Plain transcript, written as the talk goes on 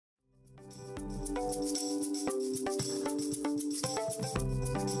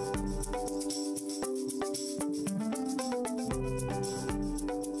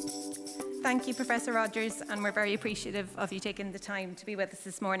Thank you, Professor Rogers, and we're very appreciative of you taking the time to be with us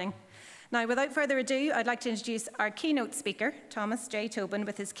this morning. Now, without further ado, I'd like to introduce our keynote speaker, Thomas J. Tobin,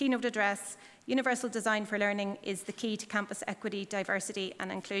 with his keynote address, Universal Design for Learning is the Key to Campus Equity, Diversity and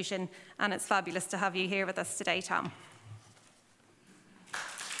Inclusion. And it's fabulous to have you here with us today, Tom.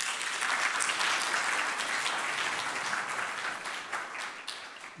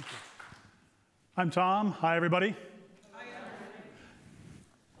 I'm Tom. Hi, everybody. Hi.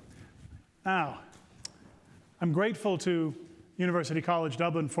 Now, I'm grateful to University College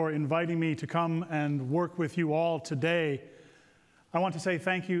Dublin for inviting me to come and work with you all today. I want to say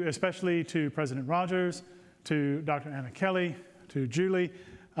thank you especially to President Rogers, to Dr. Anna Kelly, to Julie.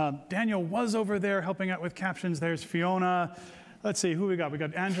 Daniel was over there helping out with captions. There's Fiona. Let's see, who we got? We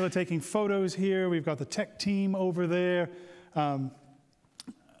got Angela taking photos here. We've got the tech team over there.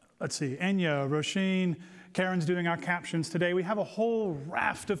 Let's see, Enya, Roisin, Karen's doing our captions today. We have a whole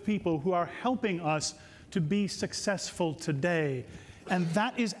raft of people who are helping us to be successful today. And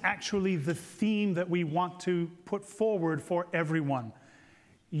that is actually the theme that we want to put forward for everyone.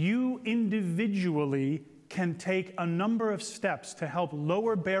 You individually can take a number of steps to help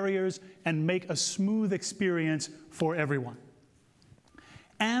lower barriers and make a smooth experience for everyone.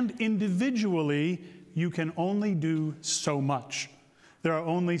 And individually, you can only do so much. There are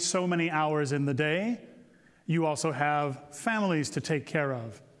only so many hours in the day. You also have families to take care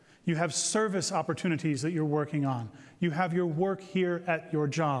of. You have service opportunities that you're working on. You have your work here at your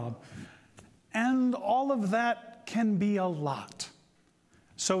job. And all of that can be a lot.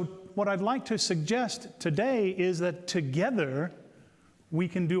 So what I'd like to suggest today is that together we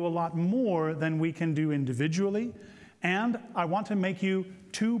can do a lot more than we can do individually. And I want to make you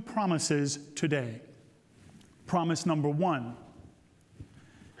two promises today. Promise number one.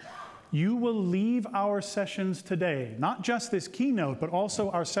 You will leave our sessions today, not just this keynote, but also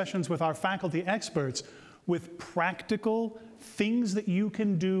our sessions with our faculty experts, with practical things that you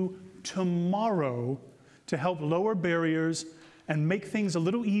can do tomorrow to help lower barriers and make things a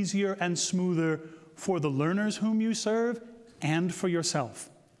little easier and smoother for the learners whom you serve and for yourself.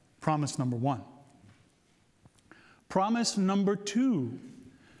 Promise number one. Promise number two.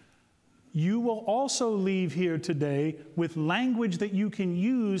 You will also leave here today with language that you can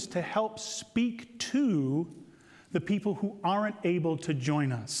use to help speak to the people who aren't able to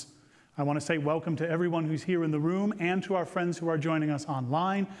join us. I want to say welcome to everyone who's here in the room and to our friends who are joining us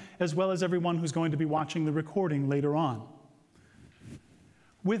online, as well as everyone who's going to be watching the recording later on.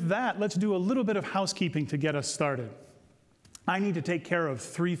 With that, let's do a little bit of housekeeping to get us started. I need to take care of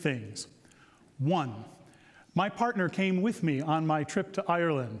three things. One, my partner came with me on my trip to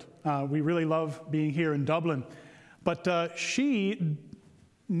Ireland. We really love being here in Dublin. But she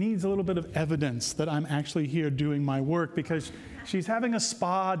needs a little bit of evidence that I'm actually here doing my work because she's having a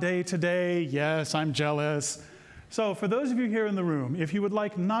spa day today. Yes, I'm jealous. So for those of you here in the room, if you would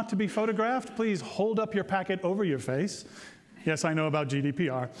like not to be photographed, please hold up your packet over your face. Yes, I know about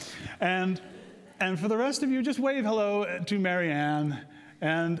GDPR. And for the rest of you, just wave hello to Marianne.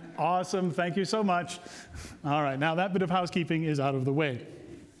 And awesome, thank you so much. All right, now that bit of housekeeping is out of the way.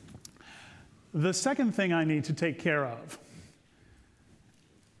 The second thing I need to take care of,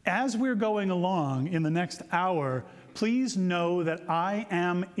 as we're going along in the next hour, please know that I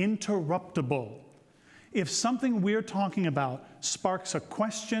am interruptible. If something we're talking about sparks a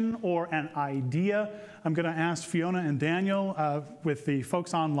question or an idea, I'm going to ask Fiona and Daniel with the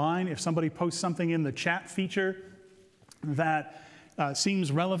folks online, if somebody posts something in the chat feature that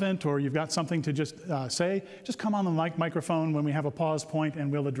seems relevant or you've got something to just say, just come on the microphone when we have a pause point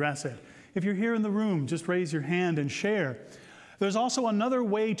and we'll address it. If you're here in the room, just raise your hand and share. There's also another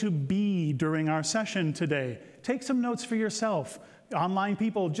way to be during our session today. Take some notes for yourself. Online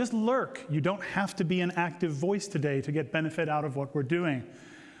people, just lurk. You don't have to be an active voice today to get benefit out of what we're doing.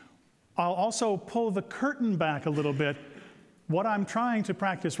 I'll also pull the curtain back a little bit. What I'm trying to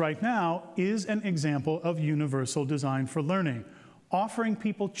practice right now is an example of universal design for learning, offering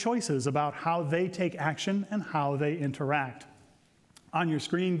people choices about how they take action and how they interact. On your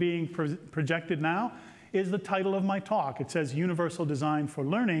screen being projected now is the title of my talk. It says Universal Design for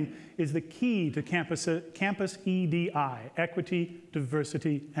Learning is the key to campus EDI, Equity,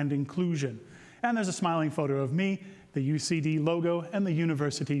 Diversity, and Inclusion. And there's a smiling photo of me, the UCD logo, and the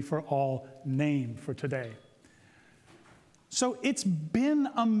University for All name for today. So it's been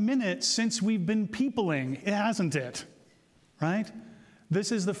a minute since we've been peopling, hasn't it? Right?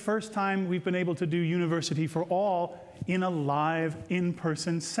 This is the first time we've been able to do University for All in a live,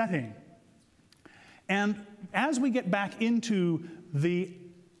 in-person setting. And as we get back into the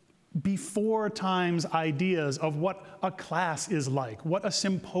before times ideas of what a class is like, what a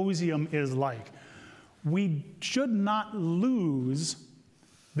symposium is like. We should not lose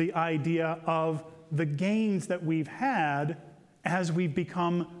the idea of the gains that we've had as we've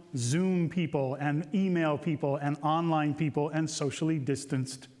become Zoom people and email people and online people and socially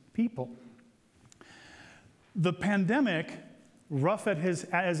distanced people. The pandemic, rough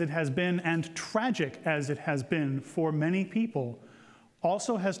as it has been and tragic as it has been for many people,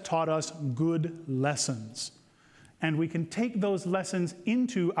 also has taught us good lessons. And we can take those lessons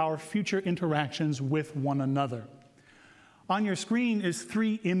into our future interactions with one another. On your screen is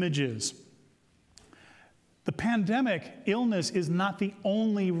 3 images. The pandemic illness is not the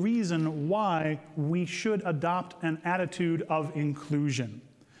only reason why we should adopt an attitude of inclusion.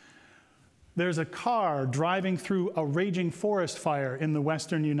 There's a car driving through a raging forest fire in the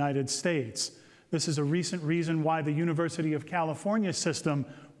western United States. This is a recent reason why the University of California system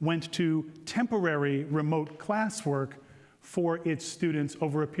went to temporary remote classwork for its students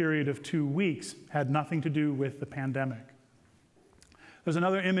over a period of 2 weeks. Had nothing to do with the pandemic. There's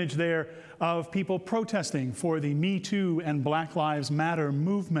another image there of people protesting for the Me Too and Black Lives Matter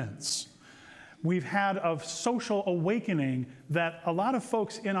movements. We've had a social awakening that a lot of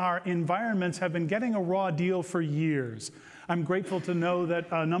folks in our environments have been getting a raw deal for years. I'm grateful to know that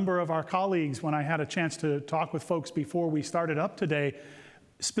a number of our colleagues, when I had a chance to talk with folks before we started up today,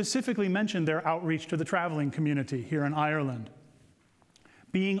 specifically mentioned their outreach to the traveling community here in Ireland.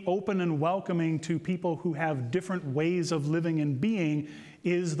 Being open and welcoming to people who have different ways of living and being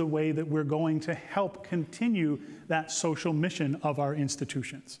is the way that we're going to help continue that social mission of our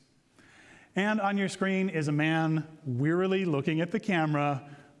institutions. And on your screen is a man wearily looking at the camera,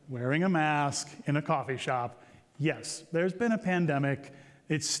 wearing a mask in a coffee shop. Yes, there's been a pandemic.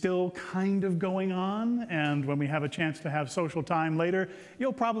 It's still kind of going on, and when we have a chance to have social time later,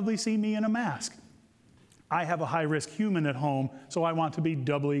 you'll probably see me in a mask. I have a high-risk human at home, so I want to be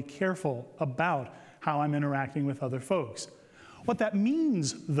doubly careful about how I'm interacting with other folks. What that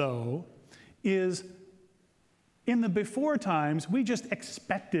means, though, is in the before times, we just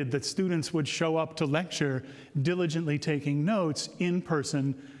expected that students would show up to lecture, diligently taking notes in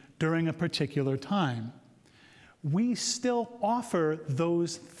person during a particular time. We still offer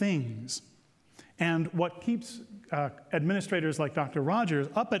those things. And what keeps administrators like Dr. Rogers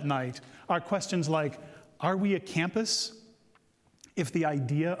up at night are questions like, are we a campus if the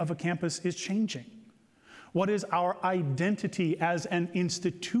idea of a campus is changing? What is our identity as an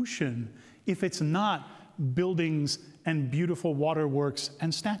institution if it's not buildings and beautiful waterworks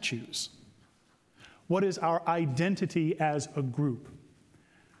and statues? What is our identity as a group?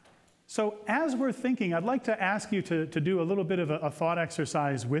 So as we're thinking, I'd like to ask you to do a little bit of a thought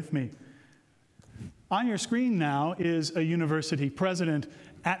exercise with me. On your screen now is a university president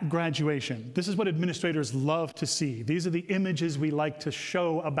at graduation. This is what administrators love to see. These are the images we like to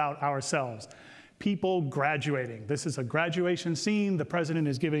show about ourselves. People graduating. This is a graduation scene. The president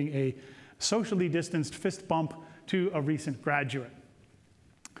is giving a socially distanced fist bump to a recent graduate.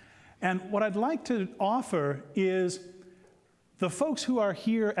 And what I'd like to offer is the folks who are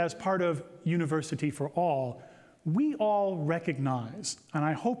here as part of University for All, we all recognize, and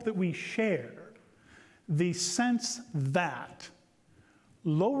I hope that we share, the sense that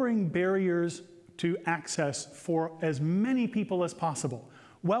lowering barriers to access for as many people as possible,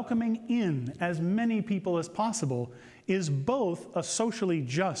 welcoming in as many people as possible, is both a socially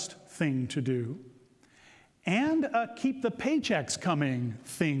just thing to do and a keep the paychecks coming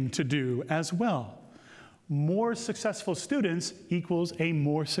thing to do as well. More successful students equals a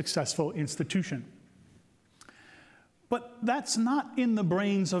more successful institution. But that's not in the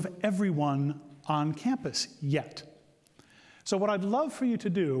brains of everyone on campus yet. So what I'd love for you to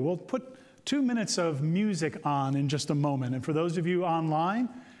do, we'll put 2 minutes of music on in just a moment. And for those of you online,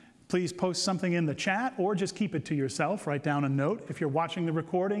 please post something in the chat or just keep it to yourself. Write down a note. If you're watching the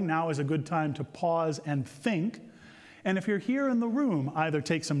recording, now is a good time to pause and think. And if you're here in the room, either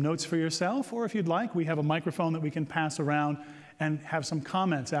take some notes for yourself, or if you'd like, we have a microphone that we can pass around and have some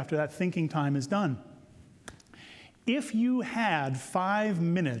comments after that thinking time is done. If you had 5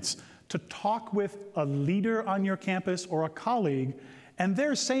 minutes to talk with a leader on your campus or a colleague, and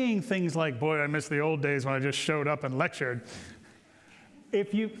they're saying things like, boy, I miss the old days when I just showed up and lectured.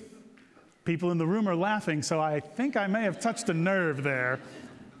 People in the room are laughing, so I think I may have touched a nerve there.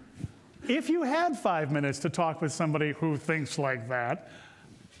 If you had 5 minutes to talk with somebody who thinks like that,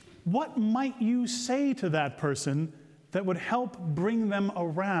 what might you say to that person that would help bring them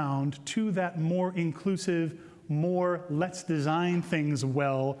around to that more inclusive, more let's design things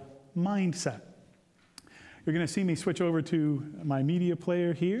well mindset? You're going to see me switch over to my media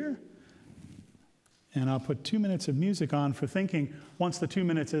player here. And I'll put 2 minutes of music on for thinking. Once the 2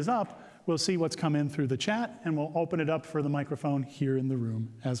 minutes is up, we'll see what's come in through the chat, and we'll open it up for the microphone here in the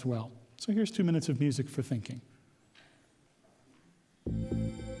room as well. So here's 2 minutes of music for thinking.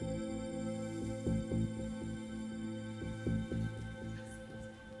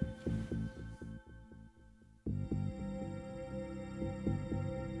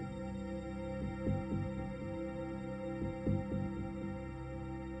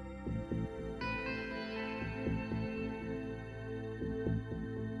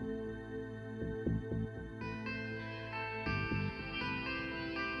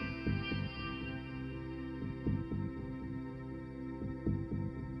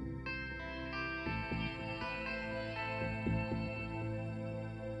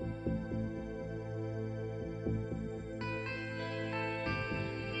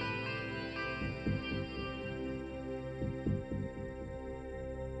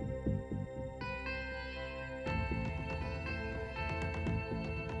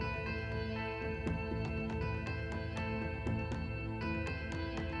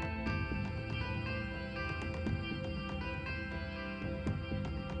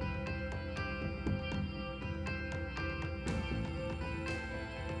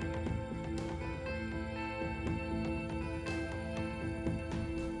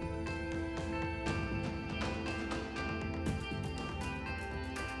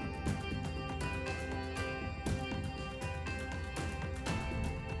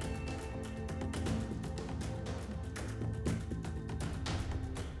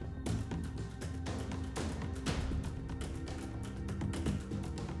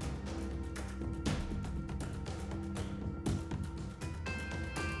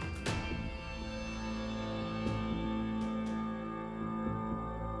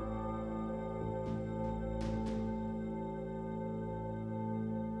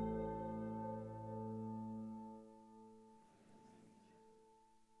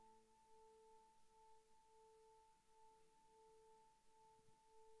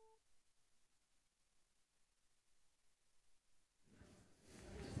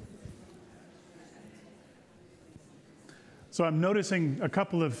 So I'm noticing a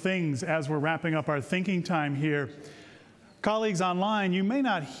couple of things as we're wrapping up our thinking time here. Colleagues online, you may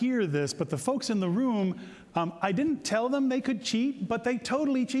not hear this, but the folks in the room, I didn't tell them they could cheat, but they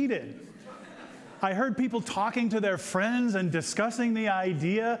totally cheated. I heard people talking to their friends and discussing the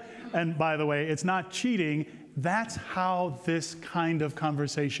idea, and by the way, it's not cheating. That's how this kind of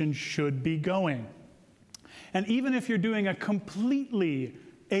conversation should be going. And even if you're doing a completely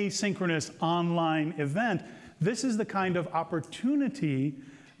asynchronous online event, this is the kind of opportunity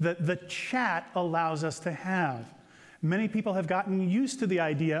that the chat allows us to have. Many people have gotten used to the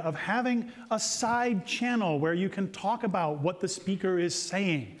idea of having a side channel where you can talk about what the speaker is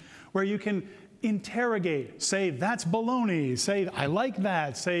saying, where you can interrogate, say, that's baloney, say, I like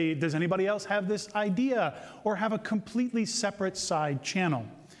that, say, does anybody else have this idea, or have a completely separate side channel.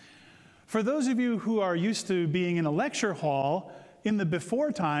 For those of you who are used to being in a lecture hall, in the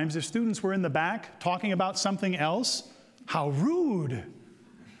before times, if students were in the back talking about something else, how rude.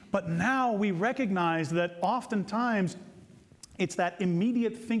 But now we recognize that oftentimes it's that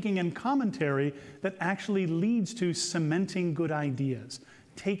immediate thinking and commentary that actually leads to cementing good ideas,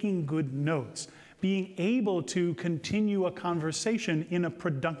 taking good notes, being able to continue a conversation in a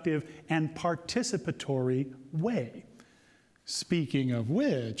productive and participatory way. Speaking of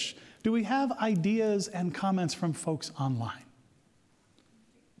which, do we have ideas and comments from folks online?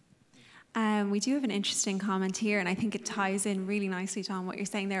 We do have an interesting comment here, and I think it ties in really nicely, Tom, what you're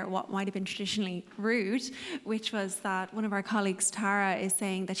saying there, what might have been traditionally rude, which was that one of our colleagues, Tara, is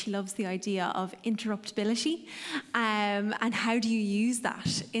saying that she loves the idea of interruptibility, and how do you use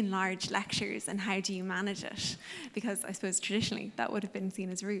that in large lectures, and how do you manage it? Because I suppose traditionally that would have been seen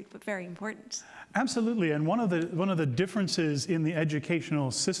as rude, but very important. Absolutely, and one of the differences in the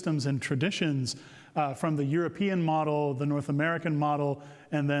educational systems and traditions from the European model, the North American model,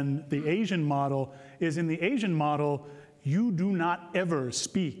 and then the Asian model, is in the Asian model, you do not ever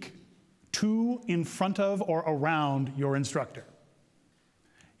speak to, in front of, or around your instructor.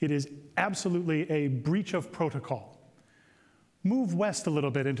 It is absolutely a breach of protocol. Move west a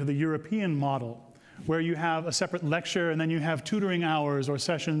little bit into the European model, where you have a separate lecture and then you have tutoring hours or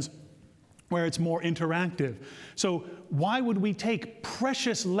sessions where it's more interactive. So why would we take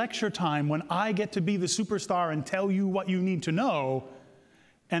precious lecture time when I get to be the superstar and tell you what you need to know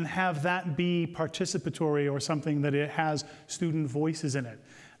and have that be participatory or something that it has student voices in it?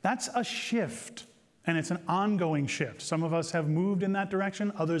 That's a shift, and it's an ongoing shift. Some of us have moved in that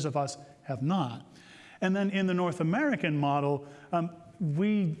direction, others of us have not. And then in the North American model,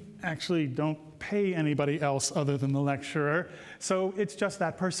 we actually don't pay anybody else other than the lecturer, so it's just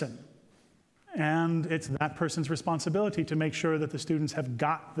that person. And it's that person's responsibility to make sure that the students have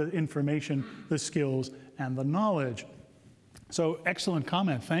got the information, the skills, and the knowledge. So excellent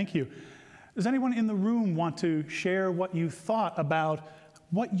comment, thank you. Does anyone in the room want to share what you thought about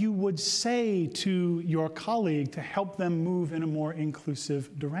what you would say to your colleague to help them move in a more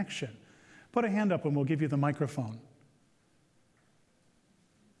inclusive direction? Put a hand up and we'll give you the microphone.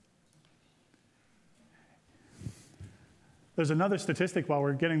 There's another statistic while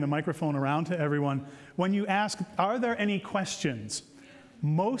we're getting the microphone around to everyone. When you ask, are there any questions?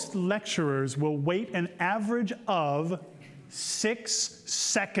 Most lecturers will wait an average of 6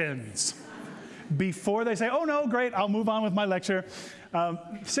 seconds before they say, oh no, great, I'll move on with my lecture.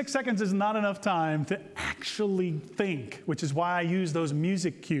 6 seconds is not enough time to actually think, which is why I use those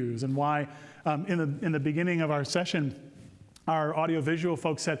music cues and why in the beginning of our session, our audiovisual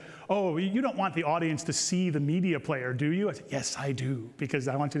folks said, oh, you don't want the audience to see the media player, do you? I said, yes, I do, because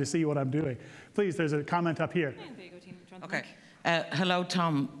I want you to see what I'm doing. Please, there's a comment up here. There you go, Tina. Okay. Hello,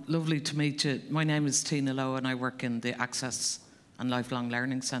 Tom. Lovely to meet you. My name is Tina Lowe, and I work in the Access and Lifelong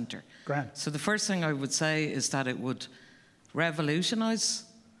Learning Centre. Grand. So the first thing I would say is that it would revolutionise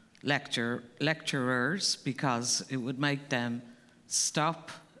lecturers, because it would make them stop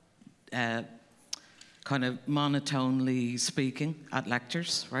kind of monotonely speaking at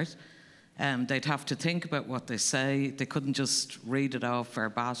lectures, right? They'd have to think about what they say. They couldn't just read it off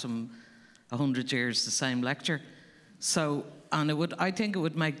verbatim 100 years the same lecture. So, and I think it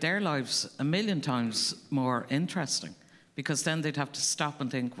would make their lives a million times more interesting, because then they'd have to stop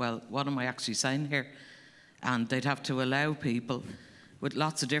and think, well, what am I actually saying here? And they'd have to allow people with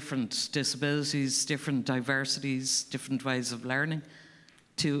lots of different disabilities, different diversities, different ways of learning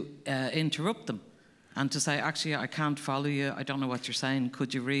to interrupt them and to say, actually, I can't follow you. I don't know what you're saying.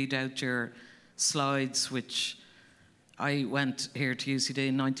 Could you read out your slides? Which I went here to UCD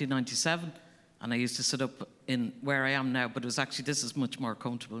in 1997, and I used to sit up in where I am now, but it was actually, this is much more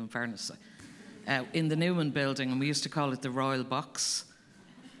comfortable in fairness, in the Newman building, and we used to call it the Royal Box.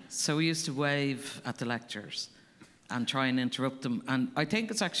 So we used to wave at the lecturers and try and interrupt them. And I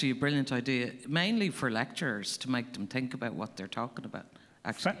think it's actually a brilliant idea, mainly for lecturers, to make them think about what they're talking about,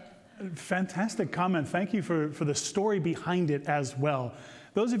 actually. Fantastic comment. Thank you for the story behind it as well.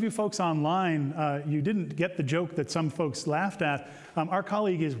 Those of you folks online, you didn't get the joke that some folks laughed at. Our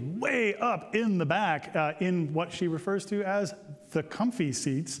colleague is way up in the back in what she refers to as the comfy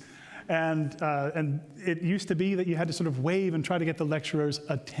seats. And it used to be that you had to sort of wave and try to get the lecturer's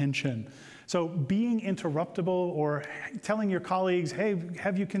attention. So being interruptible or telling your colleagues, hey,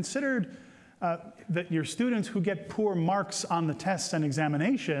 have you considered that your students who get poor marks on the tests and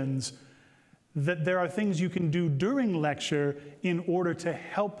examinations, that there are things you can do during lecture in order to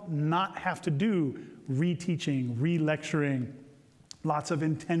help not have to do reteaching, re-lecturing, lots of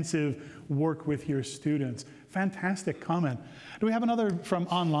intensive work with your students. Fantastic comment. Do we have another from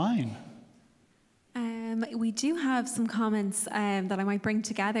online? We do have some comments that I might bring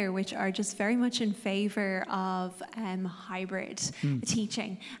together, which are just very much in favour of hybrid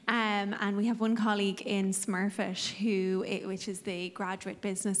teaching. And we have one colleague in Smurfit, which is the graduate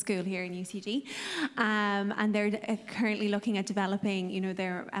business school here in UCD, and they're currently looking at developing,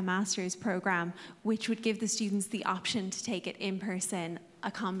 their master's programme, which would give the students the option to take it in person, a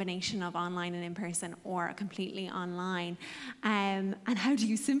combination of online and in person, or a completely online. And how do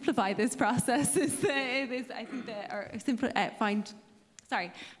you simplify this process?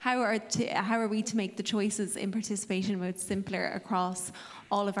 How are we to make the choices in participation mode simpler across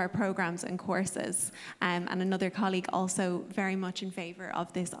all of our programs and courses? And another colleague also very much in favour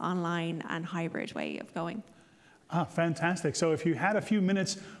of this online and hybrid way of going. Ah, fantastic. So if you had a few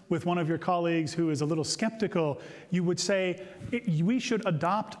minutes with one of your colleagues who is a little skeptical, you would say, we should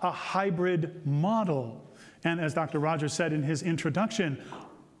adopt a hybrid model. And as Dr. Rogers said in his introduction,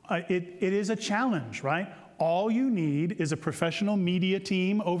 it is a challenge, right? All you need is a professional media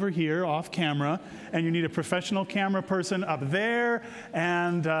team over here off camera, and you need a professional camera person up there,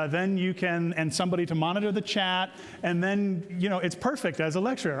 and then and somebody to monitor the chat, and then, it's perfect as a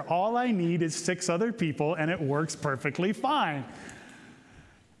lecturer. All I need is 6 other people, and it works perfectly fine.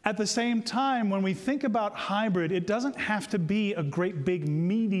 At the same time, when we think about hybrid, it doesn't have to be a great big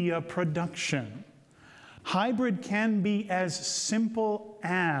media production. Hybrid can be as simple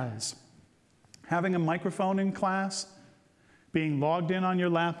as having a microphone in class, being logged in on your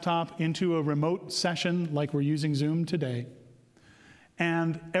laptop into a remote session like we're using Zoom today,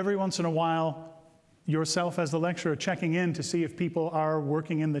 and every once in a while, yourself as the lecturer checking in to see if people are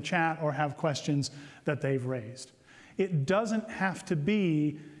working in the chat or have questions that they've raised. It doesn't have to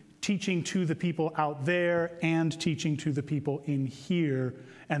be teaching to the people out there and teaching to the people in here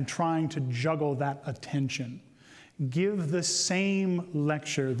and trying to juggle that attention. Give the same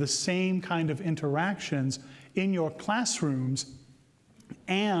lecture, the same kind of interactions in your classrooms,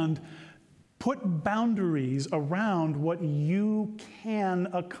 and put boundaries around what you can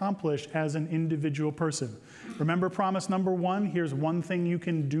accomplish as an individual person. Remember promise number 1? Here's one thing you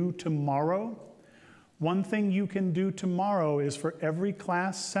can do tomorrow. One thing you can do tomorrow is for every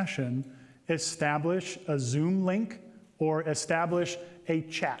class session, establish a Zoom link or establish a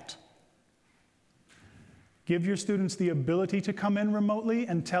chat. Give your students the ability to come in remotely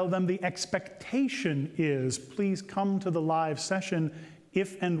and tell them the expectation is, please come to the live session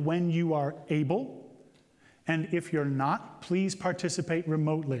if and when you are able. And if you're not, please participate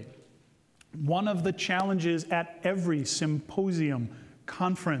remotely. One of the challenges at every symposium,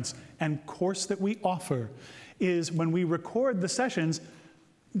 conference, and course that we offer is when we record the sessions,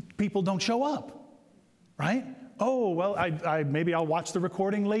 people don't show up, right? Oh, well, maybe I'll watch the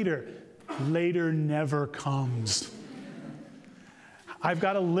recording later. Later never comes. I've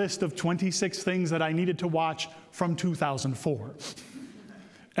got a list of 26 things that I needed to watch from 2004.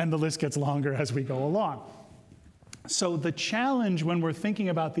 And the list gets longer as we go along. So the challenge when we're thinking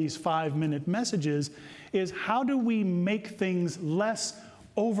about these 5-minute messages is how do we make things less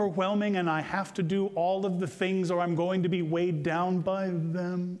overwhelming and I have to do all of the things or I'm going to be weighed down by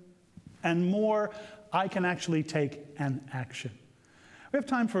them, and more, I can actually take an action. We have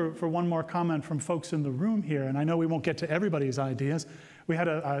time for one more comment from folks in the room here, and I know we won't get to everybody's ideas. We had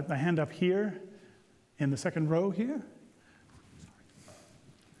a hand up here in the second row here.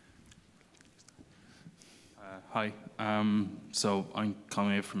 Hi. So I'm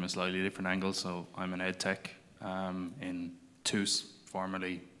coming in from a slightly different angle. So I'm an ed tech in TUS,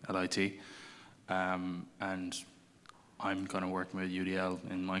 formerly LIT, and I'm kind of working with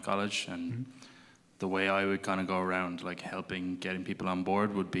UDL in my college. And the way I would kind of go around, like getting people on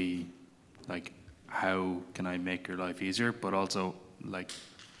board, would be like, how can I make your life easier? But also, like,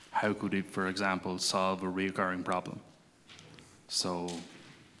 how could it, for example, solve a recurring problem? So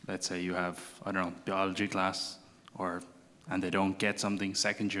let's say you have, I don't know, biology class, and they don't get something,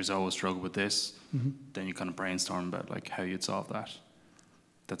 second years always struggle with this, then you kind of brainstorm about like how you'd solve that.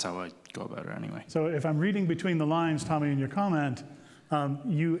 That's how I go about it anyway. So if I'm reading between the lines, Tommy, in your comment,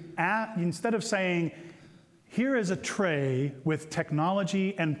 instead of saying, here is a tray with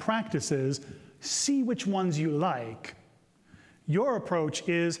technology and practices, see which ones you like, your approach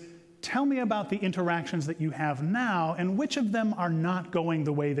is, tell me about the interactions that you have now and which of them are not going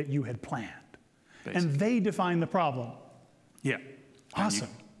the way that you had planned. Basically. And they define the problem. Yeah. Awesome.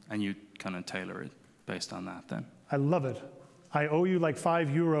 And you kind of tailor it based on that then. I love it. I owe you like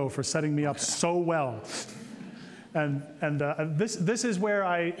 €5 for setting me up so well. And this is where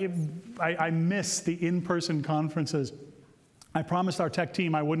I miss the in-person conferences. I promised our tech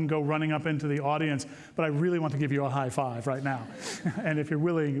team I wouldn't go running up into the audience, but I really want to give you a high five right now. And if you're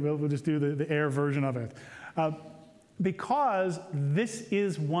willing, we'll just do the air version of it. Because this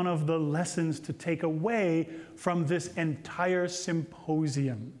is one of the lessons to take away from this entire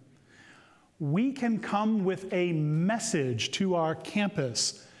symposium. We can come with a message to our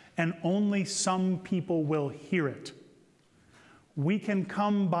campus, and only some people will hear it. We can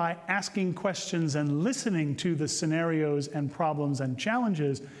come by asking questions and listening to the scenarios and problems and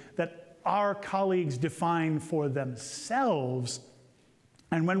challenges that our colleagues define for themselves.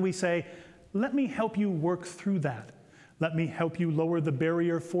 And when we say, let me help you work through that. Let me help you lower the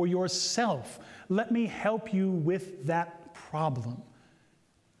barrier for yourself. Let me help you with that problem.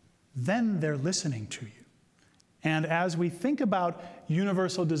 Then they're listening to you. And as we think about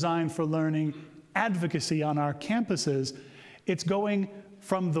universal design for learning, advocacy on our campuses, it's going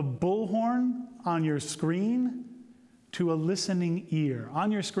from the bullhorn on your screen to a listening ear.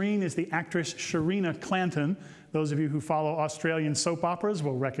 On your screen is the actress Sharina Clanton. Those of you who follow Australian soap operas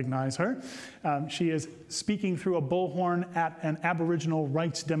will recognize her. She is speaking through a bullhorn at an Aboriginal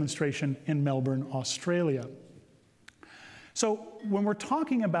rights demonstration in Melbourne, Australia. So when we're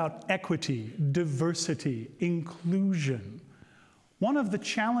talking about equity, diversity, inclusion, one of the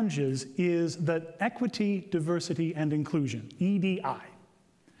challenges is that equity, diversity, and inclusion, EDI,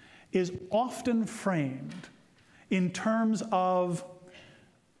 is often framed in terms of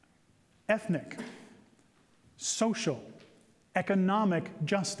ethnic, social, economic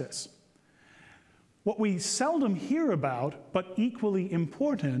justice. What we seldom hear about, but equally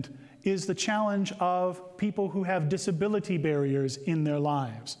important, is the challenge of people who have disability barriers in their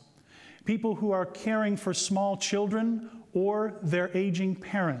lives, people who are caring for small children or their aging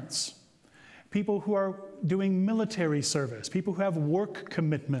parents, people who are doing military service, people who have work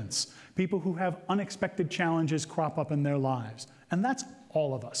commitments, people who have unexpected challenges crop up in their lives. And that's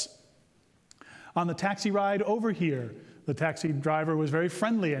all of us. On the taxi ride over here, the taxi driver was very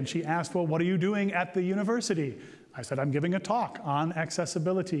friendly, and she asked, well, what are you doing at the university? I said, I'm giving a talk on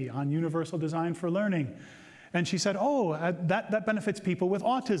accessibility, on universal design for learning. And she said, oh, that benefits people with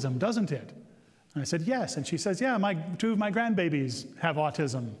autism, doesn't it? And I said, yes. And she says, yeah, two of my grandbabies have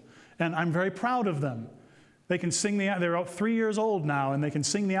autism, and I'm very proud of them. They can sing they're about 3 years old now, and they can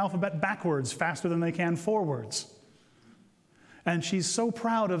sing the alphabet backwards faster than they can forwards. And she's so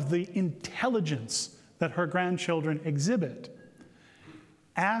proud of the intelligence that her grandchildren exhibit.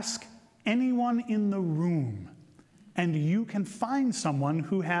 Ask anyone in the room, and you can find someone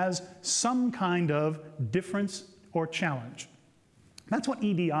who has some kind of difference or challenge. That's what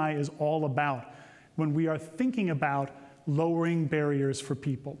EDI is all about when we are thinking about lowering barriers for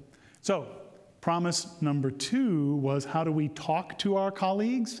people. So, promise number 2 was, how do we talk to our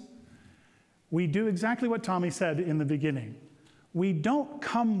colleagues? We do exactly what Tommy said in the beginning. We don't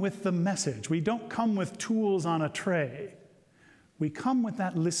come with the message. We don't come with tools on a tray. We come with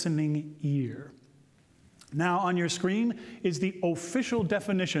that listening ear. Now on your screen is the official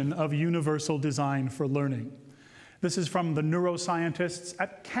definition of universal design for learning. This is from the neuroscientists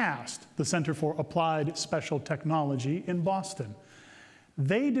at CAST, the Center for Applied Special Technology in Boston.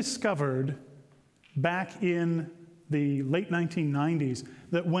 They discovered back in the late 1990s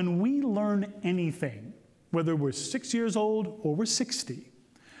that when we learn anything, whether we're 6 years old or we're 60,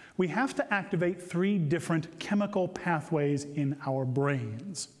 we have to activate 3 different chemical pathways in our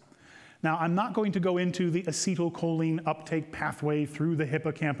brains. Now, I'm not going to go into the acetylcholine uptake pathway through the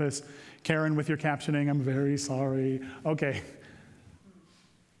hippocampus. Karen, with your captioning, I'm very sorry. Okay.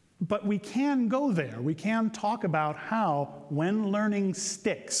 But we can go there. We can talk about how, when learning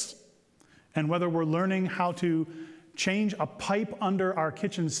sticks, and whether we're learning how to change a pipe under our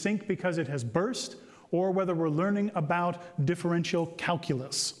kitchen sink because it has burst, or whether we're learning about differential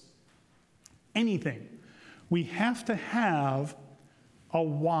calculus. Anything. We have to have a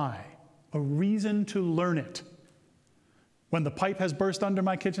why, a reason to learn it. When the pipe has burst under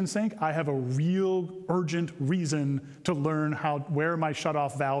my kitchen sink, I have a real urgent reason to learn where my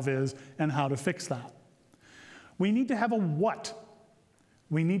shutoff valve is and how to fix that. We need to have a what.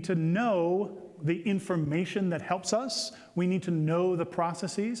 We need to know the information that helps us. We need to know the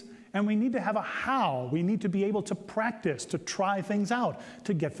processes. And we need to have a how. We need to be able to practice, to try things out,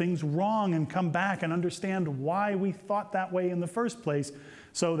 to get things wrong and come back and understand why we thought that way in the first place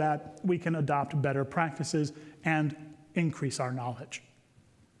so that we can adopt better practices and increase our knowledge.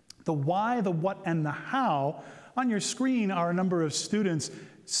 The why, the what, and the how. On your screen are a number of students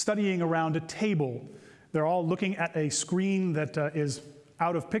studying around a table. They're all looking at a screen that is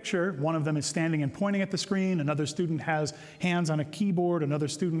out of picture. One of them is standing and pointing at the screen. Another student has hands on a keyboard. Another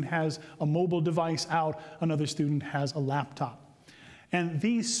student has a mobile device out. Another student has a laptop. And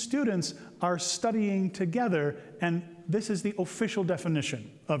these students are studying together, and this is the official definition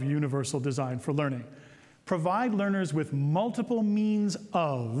of universal design for learning. Provide learners with multiple means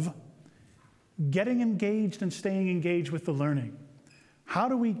of getting engaged and staying engaged with the learning. How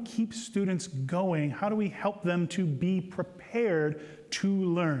do we keep students going? How do we help them to be prepared to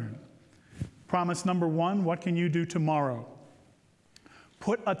learn? Promise number 1, what can you do tomorrow?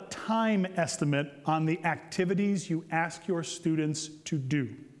 Put a time estimate on the activities you ask your students to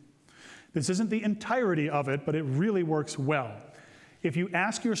do. This isn't the entirety of it, but it really works well. If you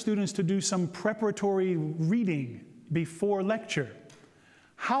ask your students to do some preparatory reading before lecture,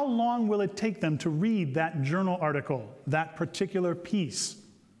 how long will it take them to read that journal article, that particular piece?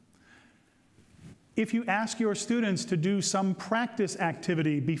 If you ask your students to do some practice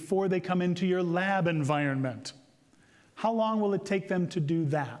activity before they come into your lab environment, how long will it take them to do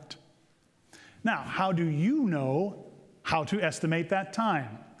that? Now, how do you know how to estimate that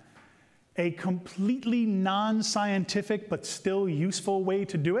time? A completely non-scientific but still useful way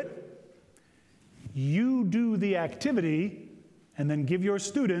to do it? You do the activity and then give your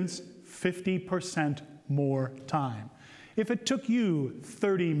students 50% more time. If it took you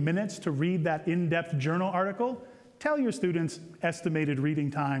 30 minutes to read that in-depth journal article, tell your students estimated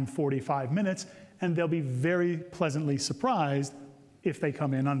reading time 45 minutes, and they'll be very pleasantly surprised if they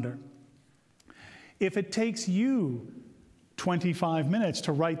come in under. If it takes you 25 minutes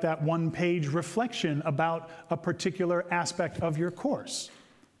to write that one-page reflection about a particular aspect of your course,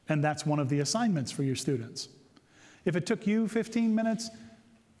 and that's one of the assignments for your students. If it took you 15 minutes,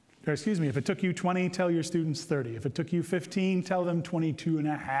 if it took you 20, tell your students 30. If it took you 15, tell them 22 and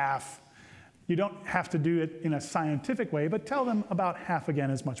a half. You don't have to do it in a scientific way, but tell them about half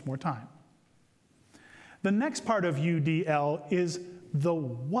again as much more time. The next part of UDL is the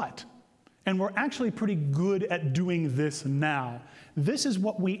what. And we're actually pretty good at doing this now. This is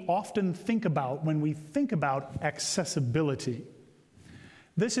what we often think about when we think about accessibility.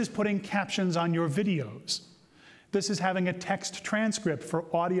 This is putting captions on your videos. This is having a text transcript for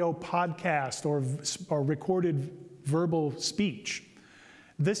audio podcast or recorded verbal speech.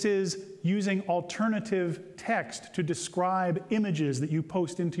 This is using alternative text to describe images that you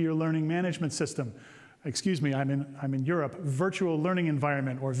post into your learning management system. Excuse me, I'm in Europe, Virtual Learning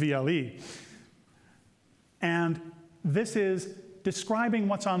Environment, or VLE. And this is describing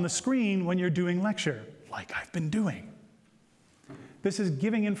what's on the screen when you're doing lecture, like I've been doing. This is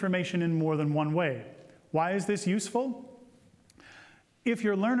giving information in more than one way. Why is this useful? If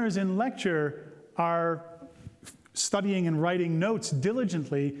your learners in lecture are studying and writing notes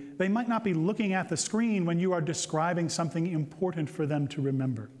diligently, they might not be looking at the screen when you are describing something important for them to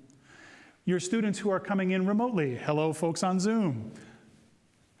remember. Your students who are coming in remotely, hello folks on Zoom,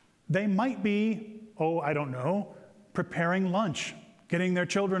 they might be, I don't know, preparing lunch, getting their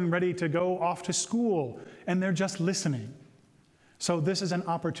children ready to go off to school, and they're just listening. So this is an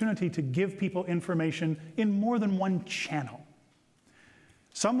opportunity to give people information in more than one channel.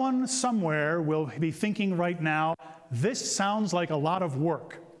 Someone somewhere will be thinking right now, this sounds like a lot of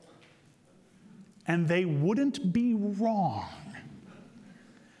work. And they wouldn't be wrong.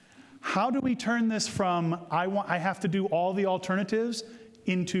 How do we turn this from, I have to do all the alternatives,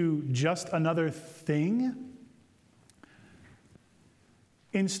 into just another thing?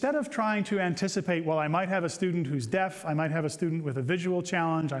 Instead of trying to anticipate, well, I might have a student who's deaf, I might have a student with a visual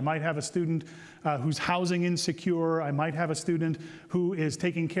challenge, I might have a student who's housing insecure, I might have a student who is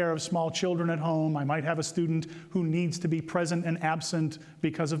taking care of small children at home, I might have a student who needs to be present and absent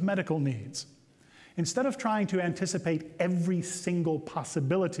because of medical needs. Instead of trying to anticipate every single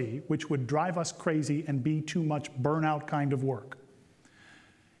possibility, which would drive us crazy and be too much burnout kind of work,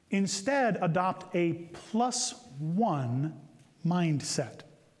 instead adopt a +1 mindset.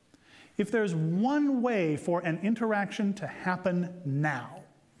 If there's one way for an interaction to happen now,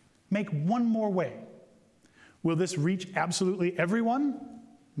 make one more way. Will this reach absolutely everyone?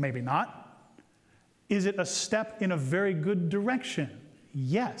 Maybe not. Is it a step in a very good direction?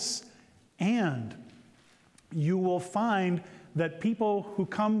 Yes. And you will find that people who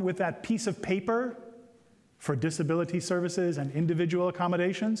come with that piece of paper for disability services and individual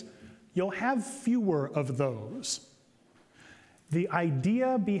accommodations, you'll have fewer of those. The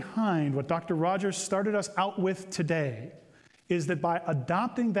idea behind what Dr. Rogers started us out with today is that by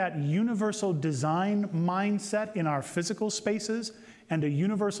adopting that universal design mindset in our physical spaces and a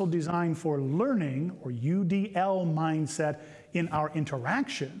universal design for learning, or UDL mindset, in our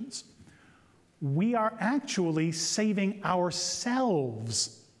interactions, we are actually saving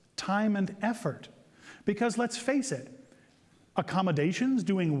ourselves time and effort. Because let's face it, accommodations,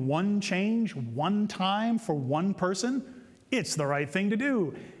 doing one change, one time for one person, it's the right thing to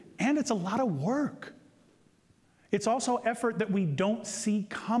do. And it's a lot of work. It's also effort that we don't see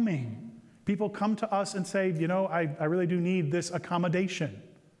coming. People come to us and say, you know, I really do need this accommodation.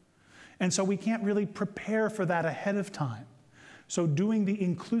 And so we can't really prepare for that ahead of time. So doing the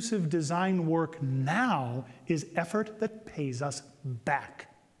inclusive design work now is effort that pays us back.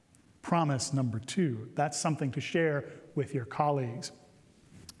 Promise number 2. That's something to share with your colleagues.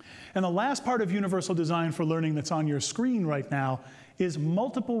 And the last part of universal design for learning that's on your screen right now is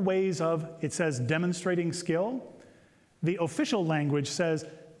multiple ways of, it says, demonstrating skill. The official language says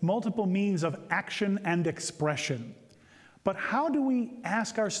multiple means of action and expression. But how do we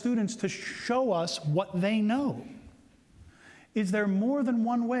ask our students to show us what they know? Is there more than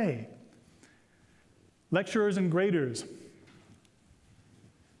one way? Lecturers and graders,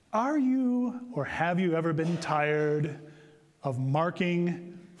 are you or have you ever been tired of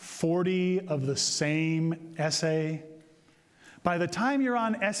marking 40 of the same essay? By the time you're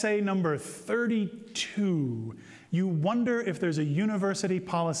on essay number 32, you wonder if there's a university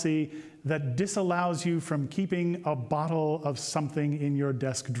policy that disallows you from keeping a bottle of something in your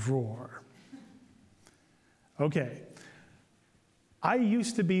desk drawer. Okay. I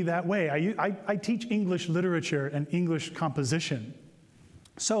used to be that way. I teach English literature and English composition.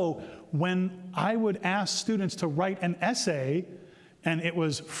 So when I would ask students to write an essay, and it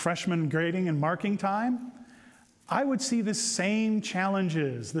was freshman grading and marking time, I would see the same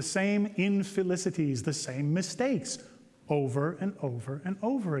challenges, the same infelicities, the same mistakes over and over and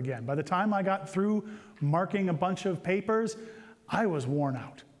over again. By the time I got through marking a bunch of papers, I was worn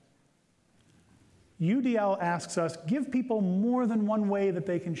out. UDL asks us, give people more than one way that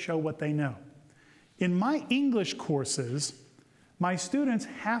they can show what they know. In my English courses, My students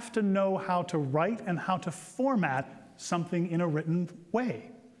have to know how to write and how to format something in a written way.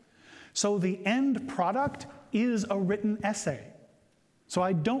 So the end product is a written essay. So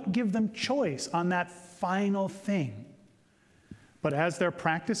I don't give them choice on that final thing. But as they're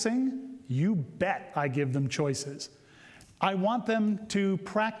practicing, you bet I give them choices. I want them to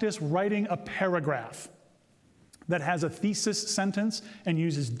practice writing a paragraph that has a thesis sentence and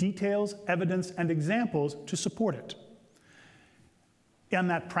uses details, evidence, and examples to support it. In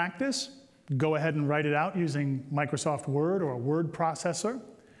that practice, go ahead and write it out using Microsoft Word or a word processor.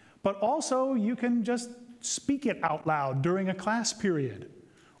 But also, you can just speak it out loud during a class period.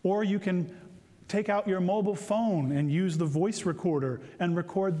 Or you can take out your mobile phone and use the voice recorder and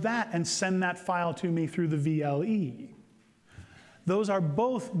record that and send that file to me through the VLE. Those are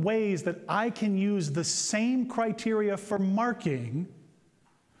both ways that I can use the same criteria for marking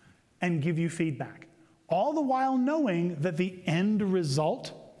and give you feedback. All the while knowing that the end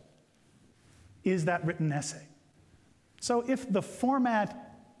result is that written essay. So if the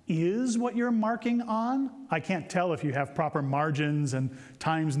format is what you're marking on, I can't tell if you have proper margins and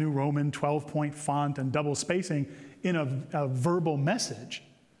Times New Roman 12-point font and double spacing in a verbal message.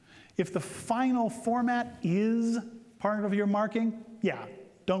 If the final format is part of your marking, yeah,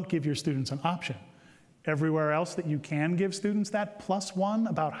 don't give your students an option. Everywhere else that you can give students that +1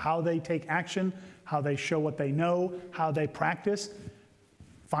 about how they take action, how they show what they know, how they practice,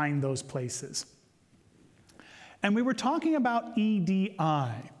 find those places. And we were talking about EDI.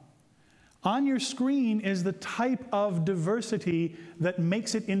 On your screen is the type of diversity that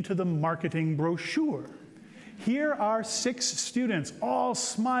makes it into the marketing brochure. Here are 6 students, all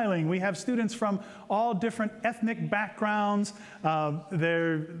smiling. We have students from all different ethnic backgrounds.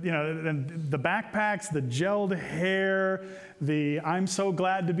 They're, the backpacks, the gelled hair, the I'm so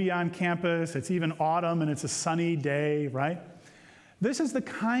glad to be on campus. It's even autumn and it's a sunny day, right? This is the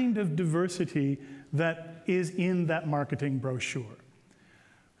kind of diversity that is in that marketing brochure.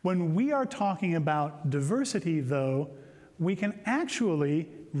 When we are talking about diversity, though, we can actually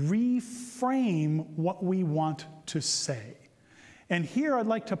reframe what we want to say. And here I'd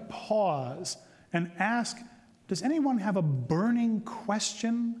like to pause and ask, does anyone have a burning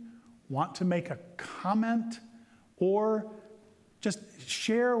question, want to make a comment, or just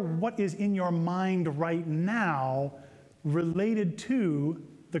share what is in your mind right now related to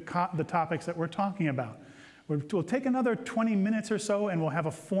the topics that we're talking about? We'll take another 20 minutes or so, and we'll have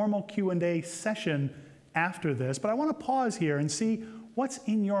a formal Q&A session after this. But I want to pause here and see what's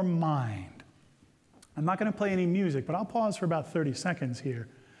in your mind. I'm not going to play any music, but I'll pause for about 30 seconds here.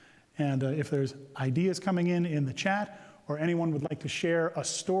 And if there's ideas coming in the chat, or anyone would like to share a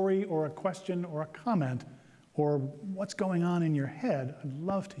story or a question or a comment, or what's going on in your head, I'd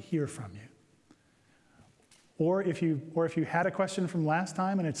love to hear from you. Or if you had a question from last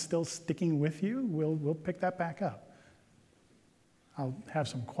time and it's still sticking with you, we'll pick that back up. I'll have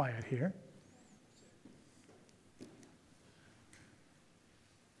some quiet here.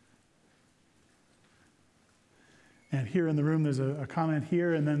 And here in the room, there's a comment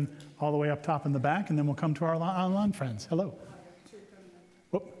here, and then all the way up top in the back, and then we'll come to our online friends. Hello.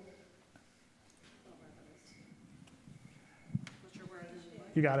 Whoop.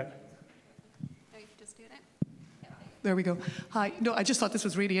 You got it. There we go. Hi. No, I just thought this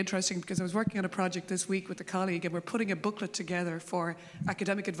was really interesting because I was working on a project this week with a colleague, and we're putting a booklet together for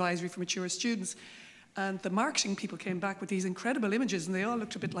academic advisory for mature students. And the marketing people came back with these incredible images, and they all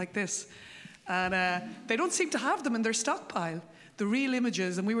looked a bit like this. And they don't seem to have them in their stockpile, the real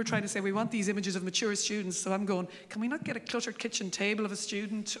images. And we were trying to say, we want these images of mature students. So I'm going, can we not get a cluttered kitchen table of a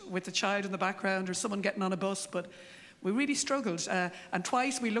student with a child in the background, or someone getting on a bus? But we really struggled. And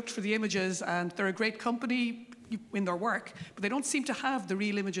twice we looked for the images, and they're a great company in their work, but they don't seem to have the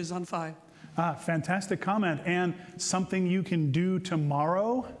real images on file. Fantastic comment. And something you can do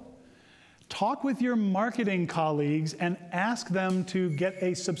tomorrow, talk with your marketing colleagues and ask them to get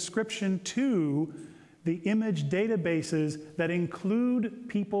a subscription to the image databases that include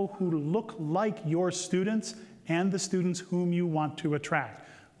people who look like your students and the students whom you want to attract,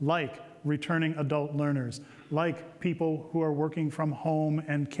 like returning adult learners, like people who are working from home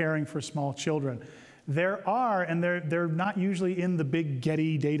and caring for small children. There are, and they're not usually in the big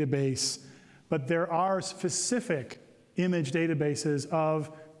Getty database, but there are specific image databases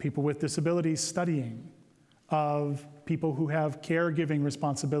of people with disabilities studying, of people who have caregiving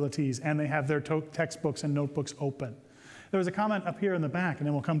responsibilities, and they have their textbooks and notebooks open. There was a comment up here in the back, and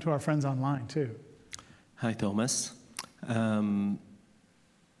then we'll come to our friends online too. Hi, Thomas.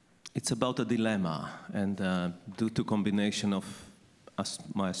 It's about a dilemma, and due to combination of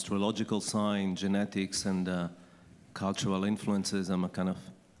my astrological sign, genetics, and cultural influences. I'm a kind of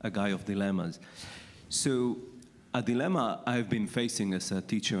a guy of dilemmas. So a dilemma I've been facing as a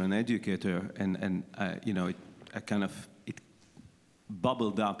teacher and educator, and you know, it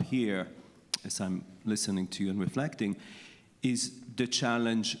bubbled up here as I'm listening to you and reflecting, is the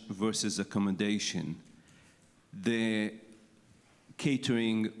challenge versus accommodation, the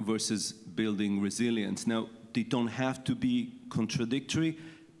catering versus building resilience. Now, they don't have to be contradictory,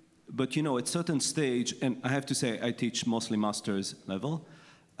 but you know, at certain stage, and I have to say I teach mostly master's level,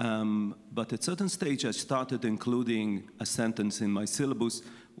 but at certain stage I started including a sentence in my syllabus,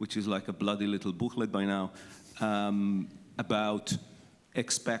 which is like a bloody little booklet by now, about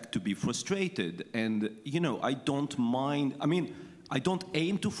expect to be frustrated. And you know, I don't mind, I mean, I don't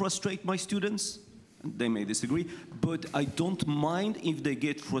aim to frustrate my students. They may disagree, but I don't mind if they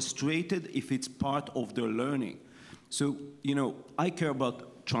get frustrated if it's part of their learning. So, you know, I care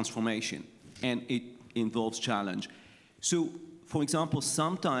about transformation, and it involves challenge. So, for example,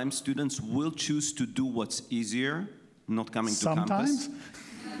 sometimes students will choose to do what's easier, not coming to campus. Sometimes?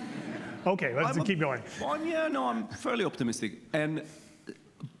 Okay, let's keep going. Well, yeah, no, I'm fairly optimistic.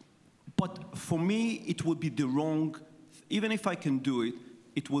 But for me, it would be the wrong, even if I can do it,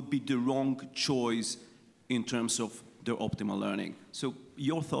 it would be the wrong choice in terms of their optimal learning. So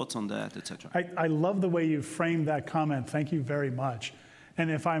your thoughts on that, etc. I love the way you framed that comment. Thank you very much.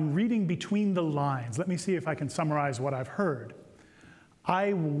 And if I'm reading between the lines, let me see if I can summarize what I've heard.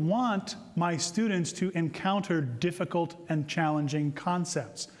 I want my students to encounter difficult and challenging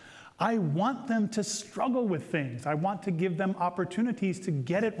concepts. I want them to struggle with things. I want to give them opportunities to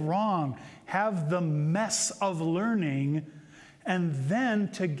get it wrong, have the mess of learning, and then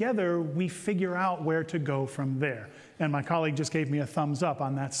together we figure out where to go from there. And my colleague just gave me a thumbs up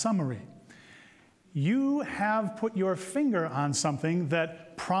on that summary. You have put your finger on something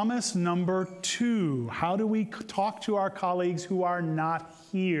that promise number 2. How do we talk to our colleagues who are not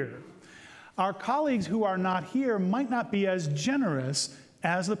here? Our colleagues who are not here might not be as generous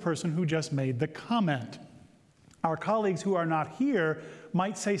as the person who just made the comment. Our colleagues who are not here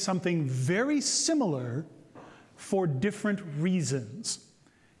might say something very similar for different reasons.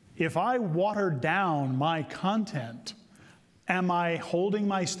 If I water down my content, am I holding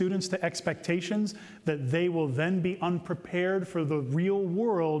my students to expectations that they will then be unprepared for the real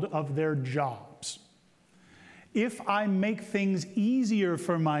world of their jobs? If I make things easier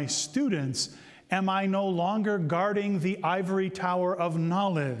for my students, am I no longer guarding the ivory tower of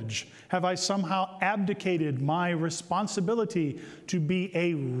knowledge? Have I somehow abdicated my responsibility to be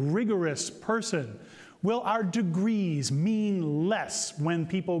a rigorous person? Will our degrees mean less when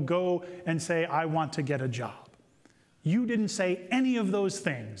people go and say, I want to get a job? You didn't say any of those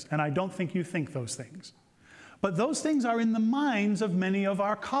things, and I don't think you think those things. But those things are in the minds of many of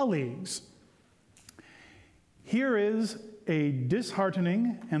our colleagues. Here is a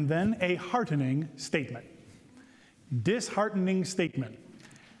disheartening and then a heartening statement. Disheartening statement.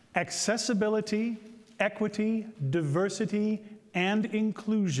 Accessibility, equity, diversity, and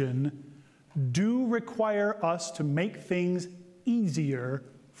inclusion do require us to make things easier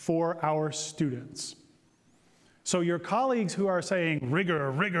for our students. So your colleagues who are saying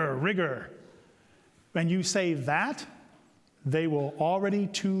rigor, rigor, rigor, when you say that, they will already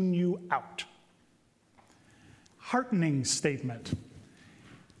tune you out. Heartening statement.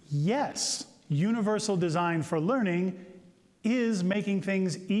 Yes, universal design for learning is making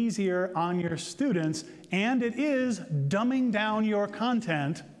things easier on your students, and it is dumbing down your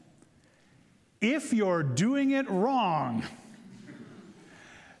content if you're doing it wrong.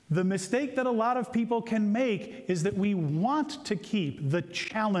 The mistake that a lot of people can make is that we want to keep the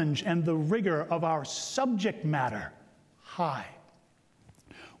challenge and the rigor of our subject matter high.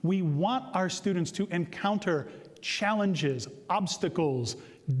 We want our students to encounter challenges, obstacles,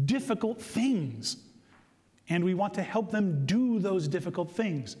 difficult things, and we want to help them do those difficult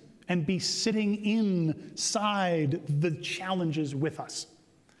things and be sitting inside the challenges with us.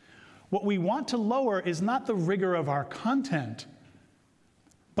 What we want to lower is not the rigor of our content,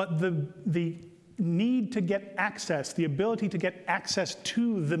 but the need to get access, the ability to get access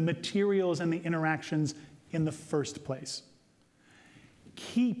to the materials and the interactions in the first place.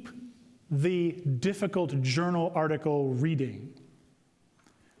 Keep the difficult journal article reading,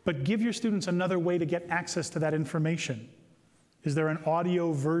 but give your students another way to get access to that information. Is there an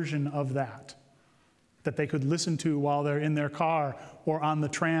audio version of that they could listen to while they're in their car or on the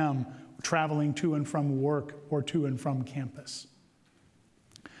tram, traveling to and from work or to and from campus?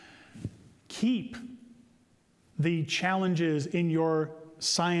 Keep the challenges in your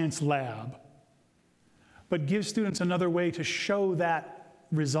science lab, but give students another way to show that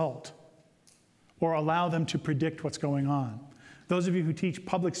result. or allow them to predict what's going on. Those of you who teach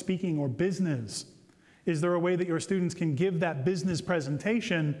public speaking or business, is there a way that your students can give that business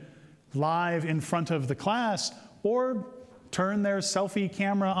presentation live in front of the class, or turn their selfie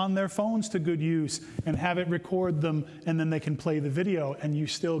camera on their phones to good use and have it record them, and then they can play the video, and you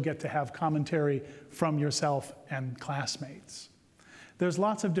still get to have commentary from yourself and classmates? There's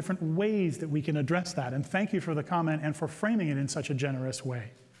lots of different ways that we can address that, and thank you for the comment and for framing it in such a generous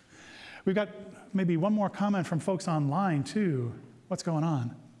way. We've got maybe one more comment from folks online too. What's going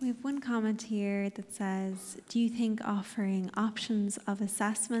on? We have one comment here that says, do you think offering options of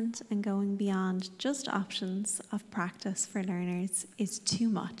assessment and going beyond just options of practice for learners is too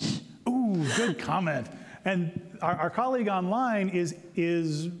much? Ooh, good comment. And our colleague online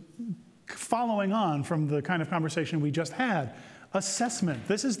is following on from the kind of conversation we just had. Assessment,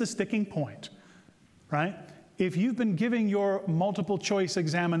 this is the sticking point, right? If you've been giving your multiple choice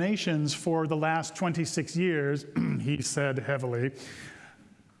examinations for the last 26 years, he said heavily,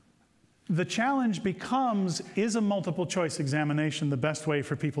 the challenge becomes, is a multiple choice examination the best way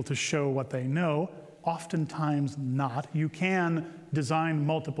for people to show what they know? Oftentimes not. You can design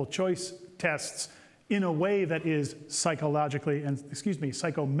multiple choice tests in a way that is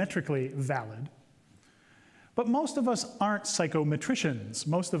psychometrically valid. But most of us aren't psychometricians.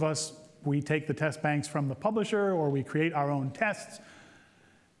 Most of us, we take the test banks from the publisher, or we create our own tests.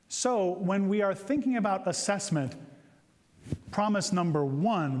 So when we are thinking about assessment, promise number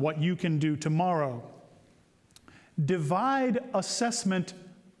one, what you can do tomorrow: divide assessment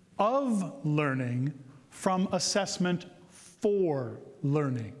of learning from assessment for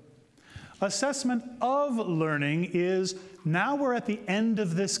learning. Assessment of learning is, now we're at the end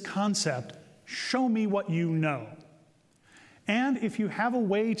of this concept, show me what you know. And if you have a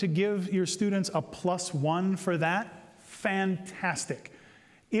way to give your students a +1 for that, fantastic.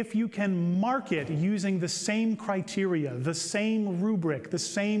 If you can mark it using the same criteria, the same rubric, the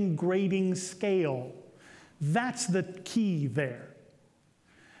same grading scale, that's the key there.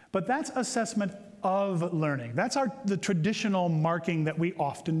 But that's assessment of learning. That's the traditional marking that we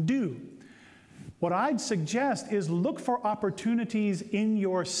often do. What I'd suggest is look for opportunities in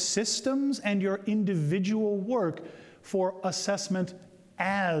your systems and your individual work for assessment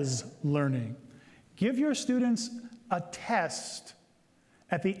as learning. Give your students a test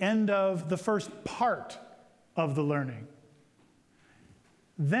at the end of the first part of the learning.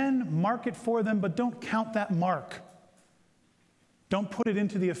 Then mark it for them, but don't count that mark. Don't put it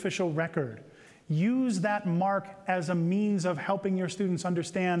into the official record. Use that mark as a means of helping your students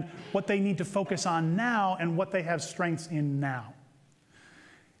understand what they need to focus on now and what they have strengths in now.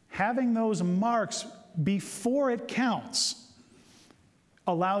 Having those marks before it counts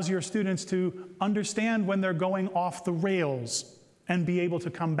allows your students to understand when they're going off the rails and be able to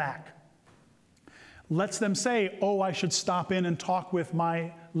come back. Lets them say, oh, I should stop in and talk with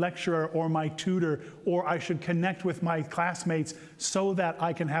my lecturer or my tutor, or I should connect with my classmates so that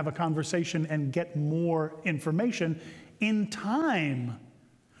I can have a conversation and get more information in time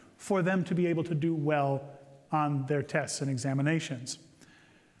for them to be able to do well on their tests and examinations.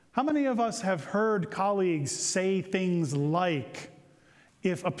 How many of us have heard colleagues say things like,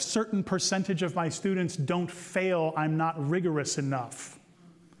 if a certain percentage of my students don't fail, I'm not rigorous enough.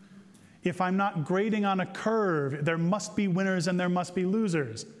 If I'm not grading on a curve, there must be winners and there must be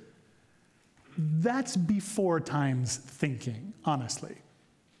losers. That's before times thinking, honestly.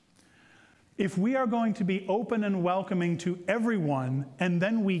 If we are going to be open and welcoming to everyone, and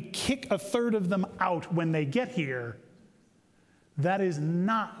then we kick a third of them out when they get here, that is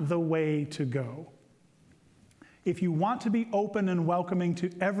not the way to go. If you want to be open and welcoming to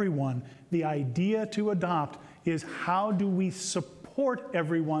everyone, the idea to adopt is, how do we support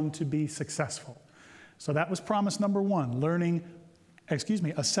everyone to be successful? So that was promise number one,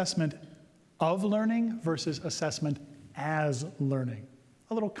 assessment of learning versus assessment as learning.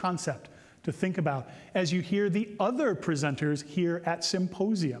 A little concept to think about as you hear the other presenters here at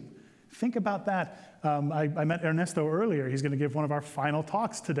Symposium. Think about that. I met Ernesto earlier. He's going to give one of our final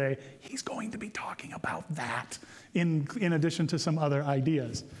talks today. He's going to be talking about that in addition to some other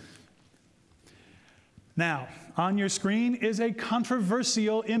ideas. Now, on your screen is a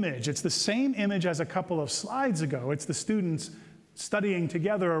controversial image. It's the same image as a couple of slides ago. It's the students studying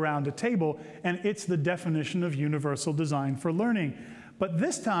together around a table, and it's the definition of universal design for learning. But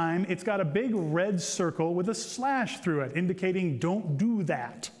this time, it's got a big red circle with a slash through it, indicating don't do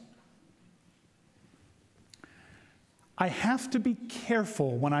that. I have to be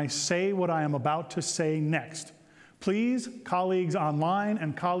careful when I say what I am about to say next. Please, colleagues online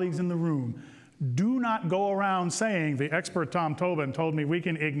and colleagues in the room, Do not go around saying, the expert Tom Tobin told me we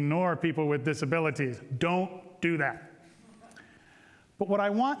can ignore people with disabilities. Don't do that. But what I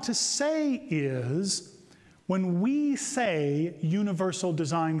want to say is, when we say universal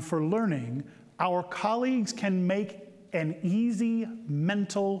design for learning, our colleagues can make an easy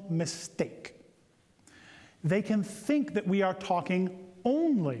mental mistake. They can think that we are talking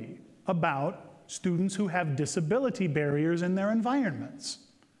only about students who have disability barriers in their environments.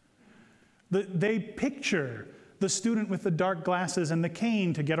 They picture the student with the dark glasses and the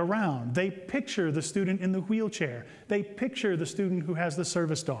cane to get around. They picture the student in the wheelchair. They picture the student who has the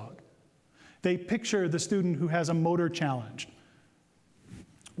service dog. They picture the student who has a motor challenge.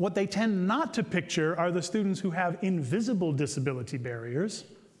 What they tend not to picture are the students who have invisible disability barriers.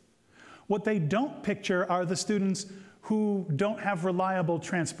 What they don't picture are the students who don't have reliable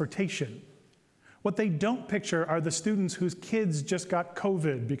transportation. What they don't picture are the students whose kids just got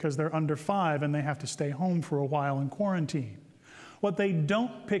COVID because they're under 5 and they have to stay home for a while in quarantine. What they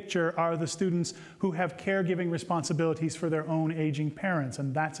don't picture are the students who have caregiving responsibilities for their own aging parents,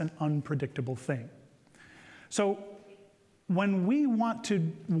 and that's an unpredictable thing. So when we want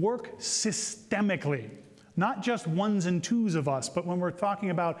to work systemically, not just ones and twos of us, but when we're talking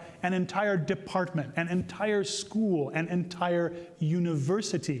about an entire department, an entire school, an entire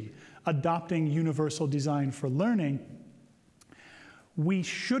university adopting universal design for learning, we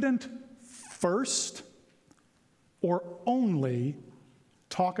shouldn't first or only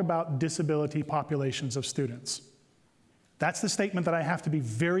talk about disability populations of students. That's the statement that I have to be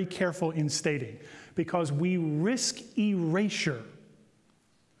very careful in stating, because we risk erasure.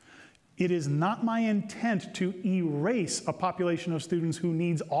 It is not my intent to erase a population of students who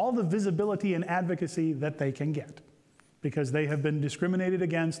needs all the visibility and advocacy that they can get, because they have been discriminated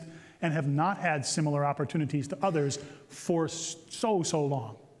against and have not had similar opportunities to others for so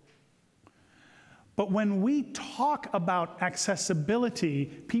long. But when we talk about accessibility,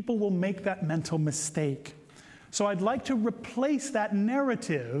 people will make that mental mistake. So I'd like to replace that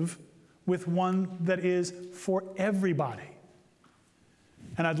narrative with one that is for everybody.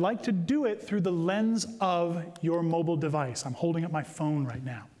 And I'd like to do it through the lens of your mobile device. I'm holding up my phone right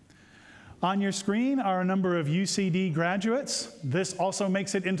now. On your screen are a number of UCD graduates. This also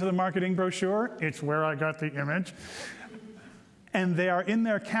makes it into the marketing brochure. It's where I got the image. And they are in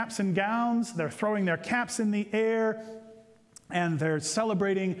their caps and gowns. They're throwing their caps in the air, and they're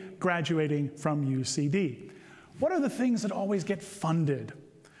celebrating graduating from UCD. What are the things that always get funded?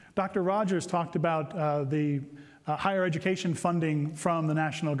 Dr. Rogers talked about the higher education funding from the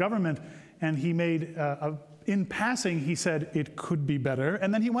national government, and he made, in passing, he said, it could be better,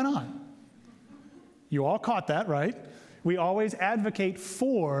 and then he went on. You all caught that, right? We always advocate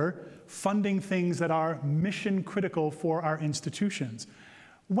for funding things that are mission critical for our institutions.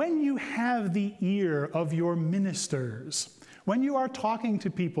 When you have the ear of your ministers, when you are talking to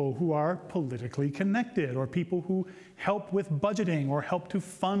people who are politically connected, or people who help with budgeting or help to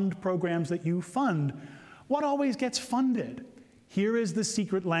fund programs that you fund, what always gets funded? Here is the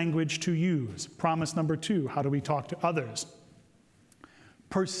secret language to use. Promise number 2, how do we talk to others?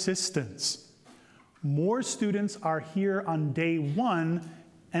 Persistence. More students are here on day 1,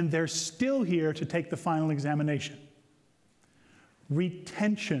 and they're still here to take the final examination.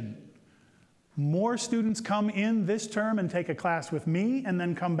 Retention. More students come in this term and take a class with me, and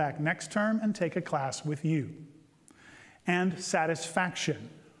then come back next term and take a class with you. And satisfaction.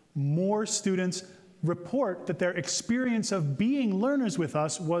 More students report that their experience of being learners with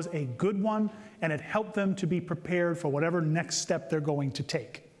us was a good one, and it helped them to be prepared for whatever next step they're going to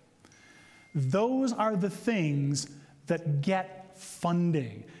take. Those are the things that get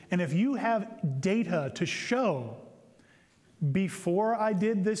funding. And if you have data to show, before I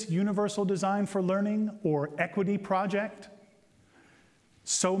did this universal design for learning or equity project,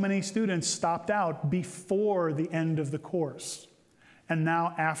 so many students stopped out before the end of the course. And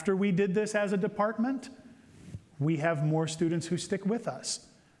now, after we did this as a department, we have more students who stick with us.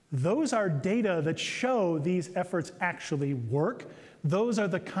 Those are data that show these efforts actually work. Those are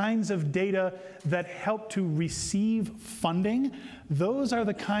the kinds of data that help to receive funding. Those are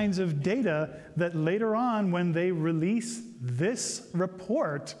the kinds of data that later on, when they release this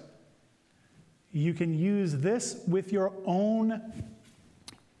report, you can use this with your own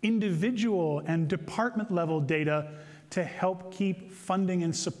individual and department level data to help keep funding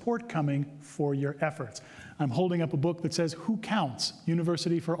and support coming for your efforts. I'm holding up a book that says, Who Counts?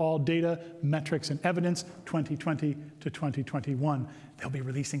 University for All Data, Metrics, and Evidence, 2020 to 2021. They'll be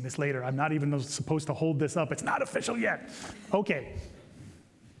releasing this later. I'm not even supposed to hold this up. It's not official yet. Okay.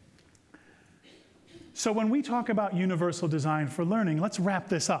 So when we talk about universal design for learning, let's wrap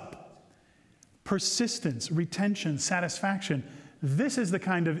this up. persistence, retention, satisfaction. This is the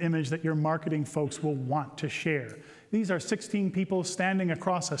kind of image that your marketing folks will want to share. These are 16 people standing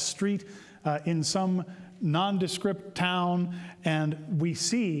across a street in some nondescript town, and we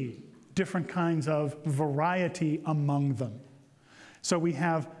see different kinds of variety among them. So we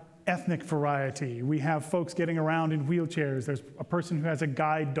have ethnic variety. We have folks getting around in wheelchairs. There's a person who has a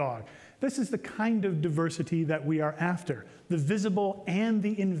guide dog. This is the kind of diversity that we are after, the visible and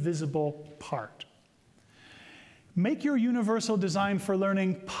the invisible part. Make your universal design for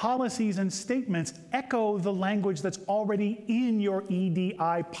learning policies and statements echo the language that's already in your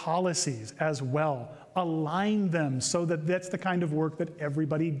EDI policies as well. Align them so that that's the kind of work that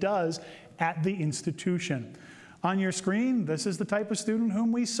everybody does at the institution. On your screen, this is the type of student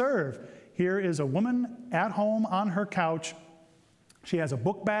whom we serve. Here is a woman at home on her couch. She has a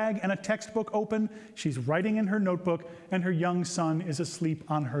book bag and a textbook open. She's writing in her notebook, and her young son is asleep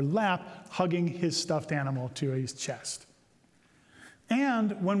on her lap, hugging his stuffed animal to his chest.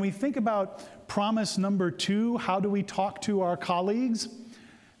 And when we think about promise number 2, how do we talk to our colleagues?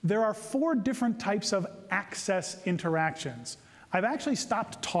 There are 4 different types of access interactions. I've actually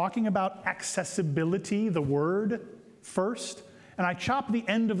stopped talking about accessibility, the word, first, and I chop the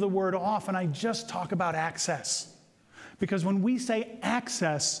end of the word off, and I just talk about access. Because when we say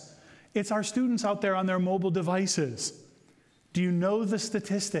access, it's our students out there on their mobile devices. Do you know the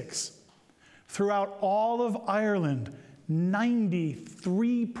statistics? Throughout all of Ireland,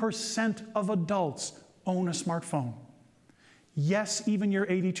 93% of adults own a smartphone. Yes, even your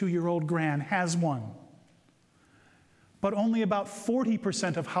 82-year-old gran has one. But only about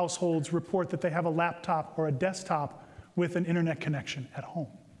 40% of households report that they have a laptop or a desktop with an internet connection at home.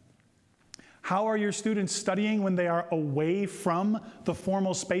 How are your students studying when they are away from the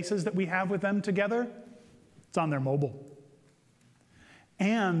formal spaces that we have with them together? It's on their mobile.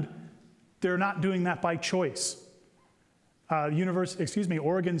 And they're not doing that by choice.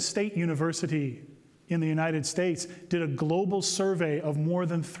 Oregon State University in the United States did a global survey of more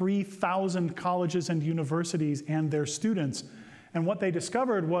than 3,000 colleges and universities and their students. And what they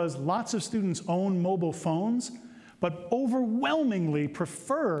discovered was lots of students own mobile phones, but overwhelmingly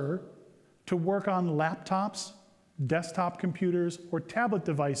prefer to work on laptops, desktop computers, or tablet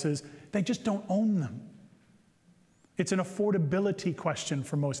devices. They just don't own them. It's an affordability question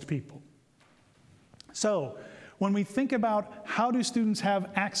for most people. So, when we think about how do students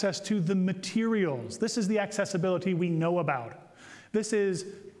have access to the materials, this is the accessibility we know about. This is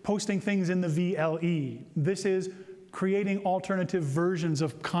posting things in the VLE. This is creating alternative versions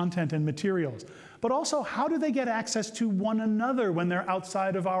of content and materials. But also, how do they get access to one another when they're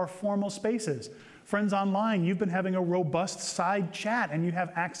outside of our formal spaces? Friends online, you've been having a robust side chat, and you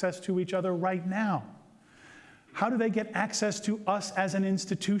have access to each other right now. How do they get access to us as an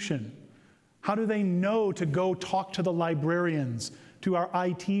institution? How do they know to go talk to the librarians, to our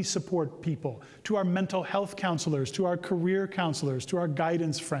IT support people, to our mental health counselors, to our career counselors, to our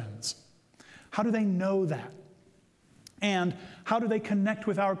guidance friends? How do they know that? And how do they connect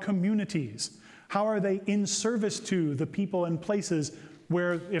with our communities? How are they in service to the people and places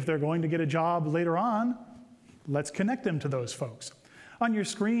where, if they're going to get a job later on, let's connect them to those folks. On your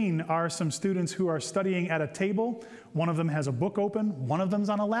screen are some students who are studying at a table. One of them has a book open, one of them's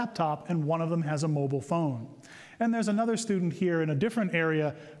on a laptop, and one of them has a mobile phone. And there's another student here in a different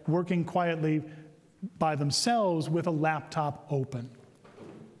area working quietly by themselves with a laptop open.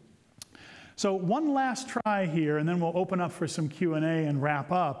 So one last try here, and then we'll open up for some Q&A and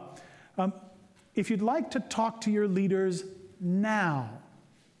wrap up. If you'd like to talk to your leaders now,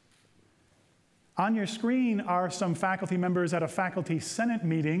 on your screen are some faculty members at a faculty senate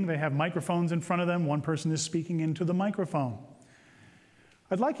meeting. They have microphones in front of them. One person is speaking into the microphone.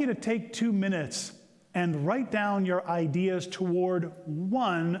 I'd like you to take 2 minutes and write down your ideas toward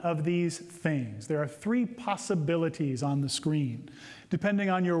one of these things. There are 3 possibilities on the screen. Depending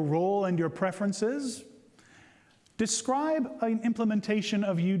on your role and your preferences, describe an implementation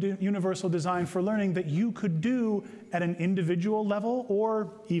of universal design for learning that you could do at an individual level,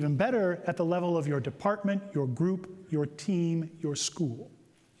 or even better, at the level of your department, your group, your team, your school.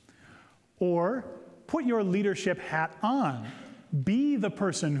 Or put your leadership hat on. Be the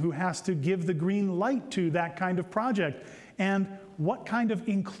person who has to give the green light to that kind of project. And what kind of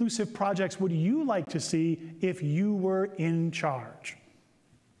inclusive projects would you like to see if you were in charge?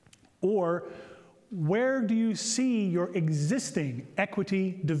 Or where do you see your existing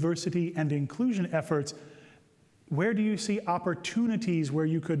equity, diversity, and inclusion efforts? Where do you see opportunities where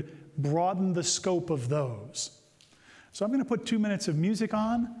you could broaden the scope of those? So I'm going to put 2 minutes of music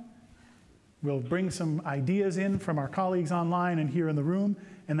on, We'll bring some ideas in from our colleagues online and here in the room,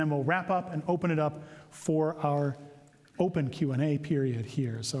 and then we'll wrap up and open it up for our open Q&A period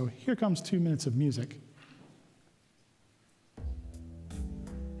here. So here comes 2 minutes of music.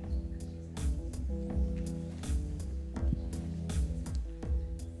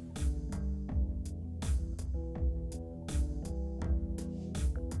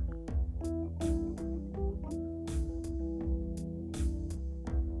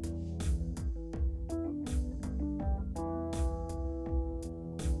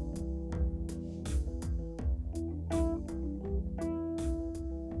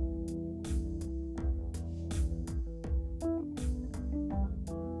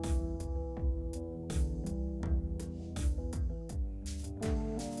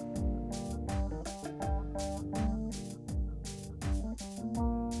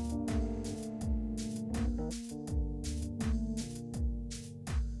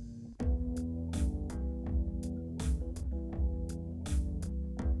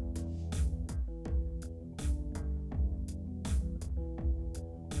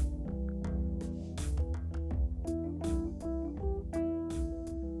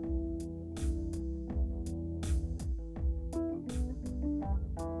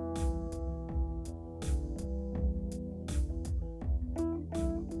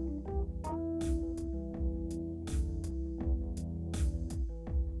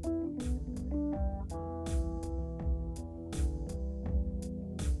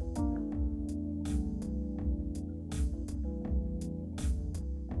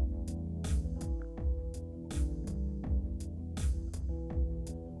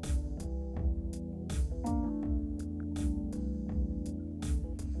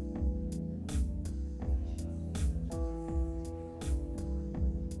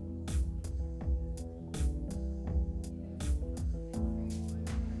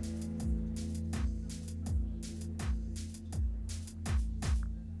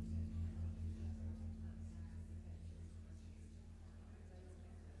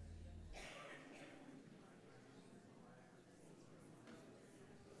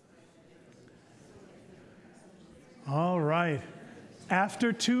 All right.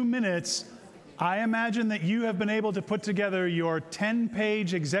 After 2 minutes, I imagine that you have been able to put together your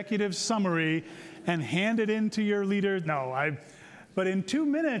 10-page executive summary and hand it in to your leader. But in 2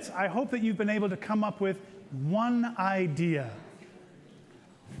 minutes, I hope that you've been able to come up with one idea.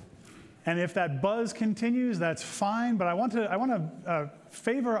 And if that buzz continues, that's fine. But I want to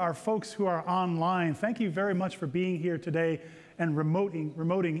favor our folks who are online. Thank you very much for being here today and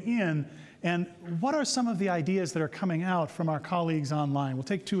remoting in. And what are some of the ideas that are coming out from our colleagues online? We'll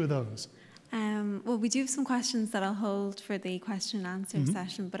take 2 of those. Well, we do have some questions that I'll hold for the question and answer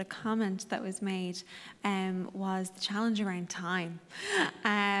session, but a comment that was made was the challenge around time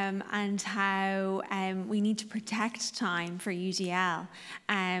and how we need to protect time for UDL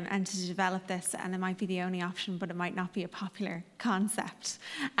and to develop this, and it might be the only option, but it might not be a popular concept.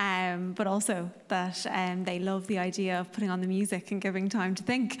 But also that they love the idea of putting on the music and giving time to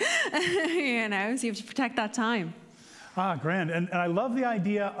think, you know, so you have to protect that time. Grand. And I love the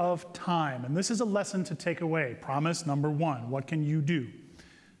idea of time. And this is a lesson to take away. Promise number 1. What can you do?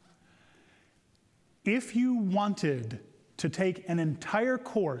 If you wanted to take an entire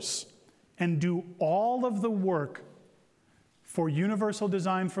course and do all of the work for universal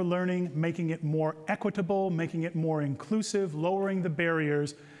design for learning, making it more equitable, making it more inclusive, lowering the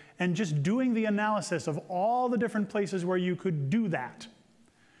barriers, and just doing the analysis of all the different places where you could do that,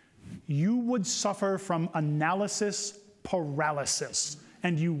 you would suffer from analysis paralysis,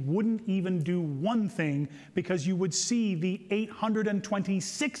 and you wouldn't even do one thing because you would see the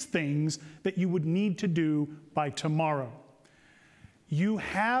 826 things that you would need to do by tomorrow. You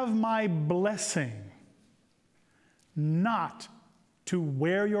have my blessing not to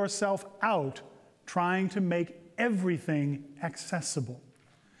wear yourself out trying to make everything accessible.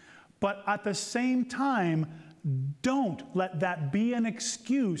 But at the same time, don't let that be an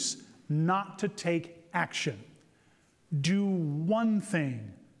excuse not to take action. Do one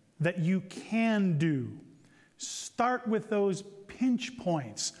thing that you can do. Start with those pinch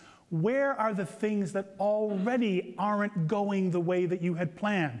points. Where are the things that already aren't going the way that you had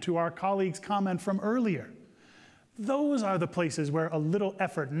planned? To our colleague's comment from earlier. Those are the places where a little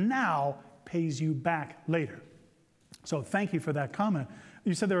effort now pays you back later. So thank you for that comment.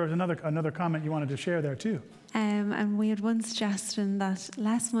 You said there was another comment you wanted to share there too. And we had one suggestion that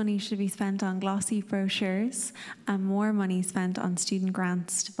less money should be spent on glossy brochures and more money spent on student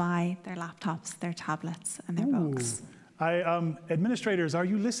grants to buy their laptops, their tablets, and their books. Administrators, are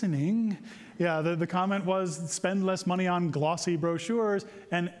you listening? Yeah, the comment was spend less money on glossy brochures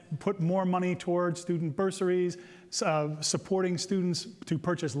and put more money towards student bursaries, supporting students to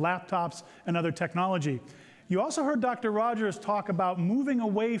purchase laptops and other technology. You also heard Dr. Rogers talk about moving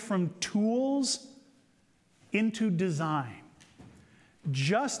away from tools into design.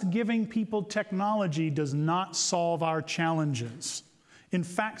 Just giving people technology does not solve our challenges. In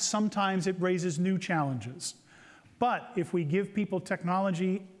fact, sometimes it raises new challenges. But if we give people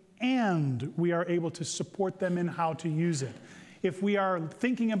technology and we are able to support them in how to use it, if we are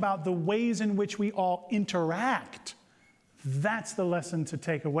thinking about the ways in which we all interact, that's the lesson to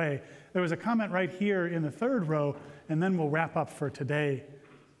take away. There was a comment right here in the third row, and then we'll wrap up for today.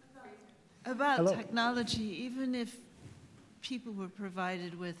 About Hello. technology, even if people were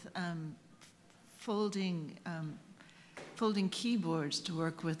provided with folding keyboards to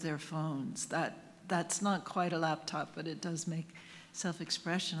work with their phones, that's not quite a laptop, but it does make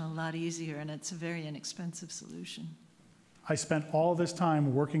self-expression a lot easier, and it's a very inexpensive solution. I spent all this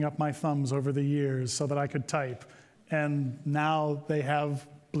time working up my thumbs over the years so that I could type, and now they have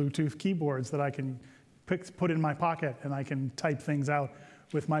Bluetooth keyboards that I can put in my pocket, and I can type things out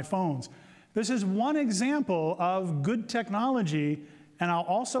with my phones. This is one example of good technology, and I'll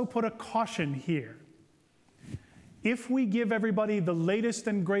also put a caution here. If we give everybody the latest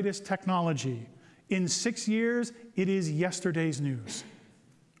and greatest technology, in 6 years, it is yesterday's news,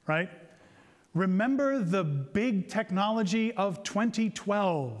 right? Remember the big technology of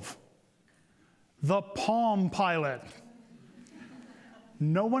 2012, the Palm Pilot.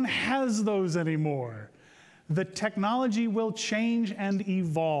 No one has those anymore. The technology will change and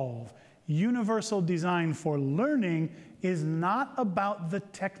evolve. Universal design for learning is not about the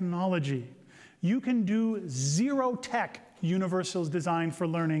technology. You can do zero-tech universal design for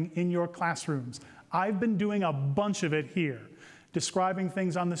learning in your classrooms. I've been doing a bunch of it here, describing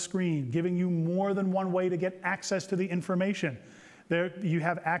things on the screen, giving you more than one way to get access to the information. There, you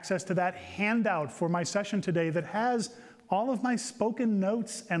have access to that handout for my session today that has all of my spoken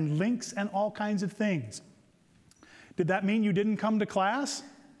notes and links and all kinds of things. Did that mean you didn't come to class?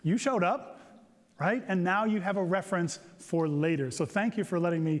 You showed up, right? And now you have a reference for later. So thank you for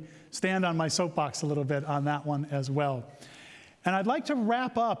letting me stand on my soapbox a little bit on that one as well. And I'd like to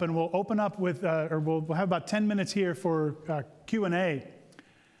wrap up, and we'll open up with, we'll have about 10 minutes here for Q&A.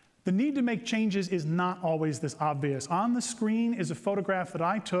 The need to make changes is not always this obvious. On the screen is a photograph that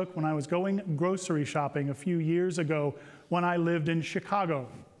I took when I was going grocery shopping a few years ago when I lived in Chicago.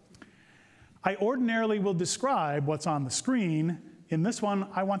 I ordinarily will describe what's on the screen. In this one,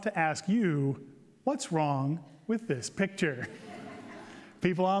 I want to ask you, what's wrong with this picture?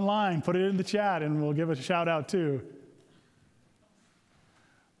 People online, put it in the chat, and we'll give it a shout out too.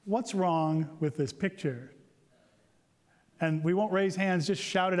 What's wrong with this picture? And we won't raise hands, just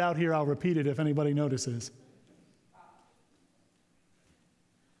shout it out here. I'll repeat it if anybody notices.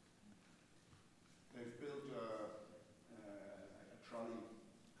 They've built a trolley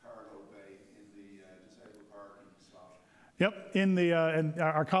cargo bay in the disabled parking slot. Yep, and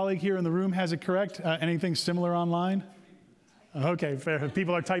our colleague here in the room has it correct. Anything similar online? Okay, fair.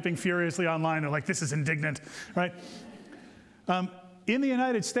 People are typing furiously online. They're like, this is indignant, right? In the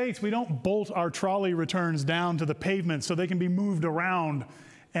United States, we don't bolt our trolley returns down to the pavement so they can be moved around.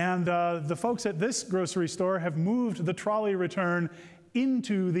 And the folks at this grocery store have moved the trolley return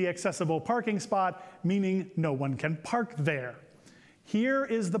into the accessible parking spot, meaning no one can park there. Here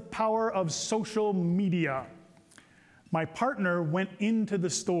is the power of social media. My partner went into the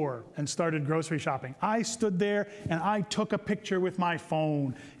store and started grocery shopping. I stood there and I took a picture with my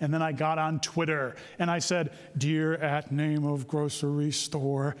phone, and then I got on Twitter and I said, "Dear at name of grocery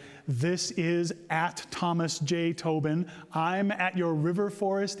store, this is at Thomas J. Tobin. I'm at your River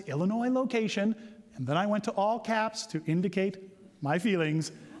Forest, Illinois location." And then I went to all caps to indicate my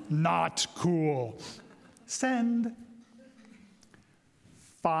feelings. Not cool. Send.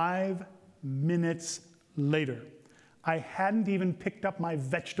 5 minutes later, I hadn't even picked up my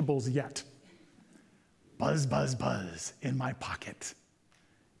vegetables yet. Buzz, buzz, buzz in my pocket.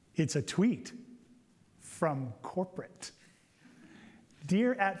 It's a tweet from corporate.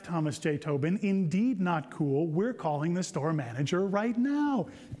 "Dear at Thomas J. Tobin, indeed not cool. We're calling the store manager right now."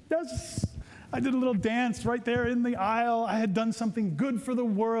 I did a little dance right there in the aisle. I had done something good for the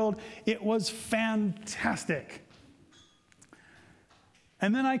world. It was fantastic.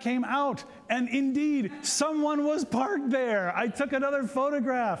 And then I came out, and indeed, someone was parked there. I took another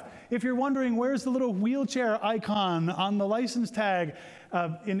photograph. If you're wondering, where's the little wheelchair icon on the license tag?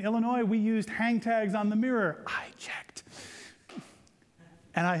 In Illinois, we used hang tags on the mirror. I checked.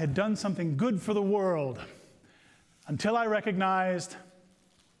 And I had done something good for the world until I recognized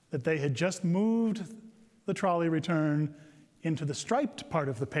that they had just moved the trolley return into the striped part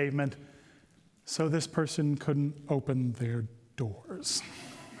of the pavement, so this person couldn't open their doors.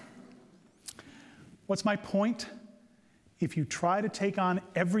 What's my point? If you try to take on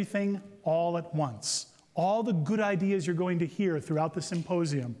everything all at once, all the good ideas you're going to hear throughout the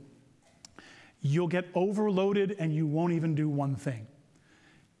symposium, you'll get overloaded and you won't even do one thing.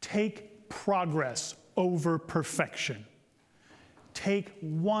 Take progress over perfection. Take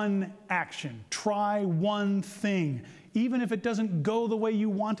one action. Try one thing. Even if it doesn't go the way you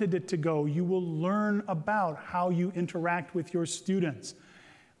wanted it to go, you will learn about how you interact with your students.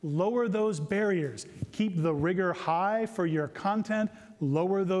 Lower those barriers. Keep the rigor high for your content.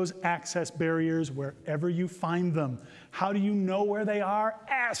 Lower those access barriers wherever you find them. How do you know where they are?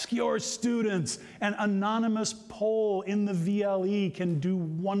 Ask your students. An anonymous poll in the VLE can do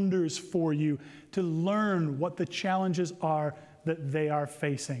wonders for you to learn what the challenges are that they are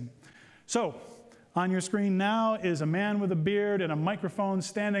facing. So, on your screen now is a man with a beard and a microphone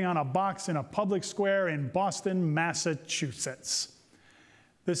standing on a box in a public square in Boston, Massachusetts.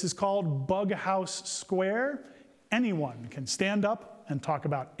 This is called Bug House Square. Anyone can stand up and talk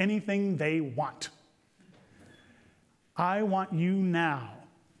about anything they want. I want you now,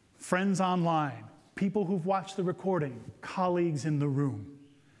 friends online, people who've watched the recording, colleagues in the room,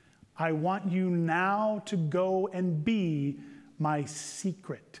 I want you now to go and be my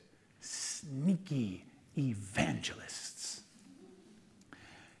secret, sneaky evangelists.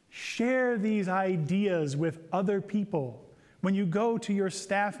 Share these ideas with other people. When you go to your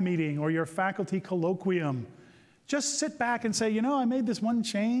staff meeting or your faculty colloquium, just sit back and say, you know, I made this one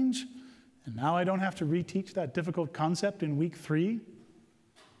change, and now I don't have to reteach that difficult concept in week 3.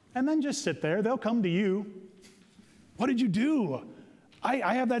 And then just sit there. They'll come to you. What did you do?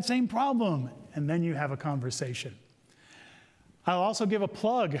 I have that same problem. And then you have a conversation. I'll also give a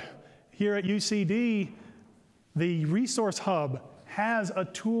plug. Here at UCD, the Resource Hub has a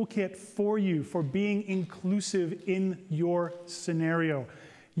toolkit for you for being inclusive in your scenario.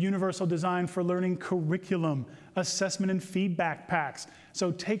 Universal Design for Learning curriculum, assessment and feedback packs.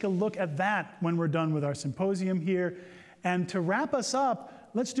 So take a look at that when we're done with our symposium here. And to wrap us up,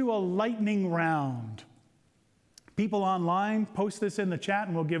 let's do a lightning round. People online, post this in the chat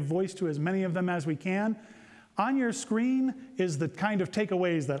and we'll give voice to as many of them as we can. On your screen is the kind of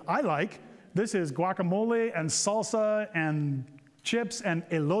takeaways that I like. This is guacamole and salsa and chips and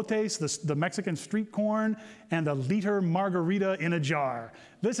elotes, the Mexican street corn, and a liter margarita in a jar.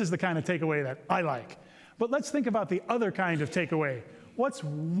 This is the kind of takeaway that I like. But let's think about the other kind of takeaway. What's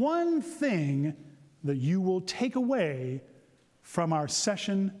one thing that you will take away from our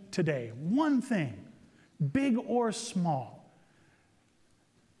session today? One thing, big or small.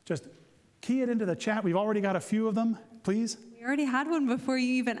 Just key it into the chat. We've already got a few of them, please. We already had one before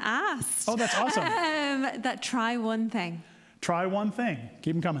you even asked. Oh, that's awesome. That try one thing. Try one thing.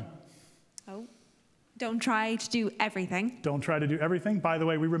 Keep them coming. Oh. Don't try to do everything. Don't try to do everything. By the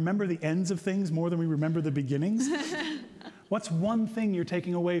way, we remember the ends of things more than we remember the beginnings. What's one thing you're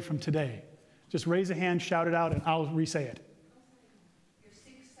taking away from today? Just raise a hand, shout it out, and I'll re-say it. Your 6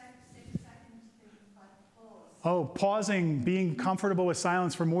 seconds pause. Oh, pausing, being comfortable with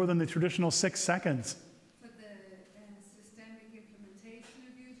silence for more than the traditional 6 seconds. For the systemic implementation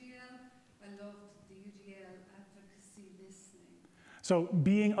of UGL, I loved the UGL advocacy listening. So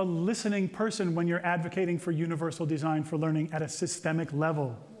being a listening person when you're advocating for universal design for learning at a systemic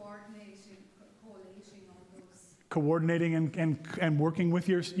level. Coordinating and working with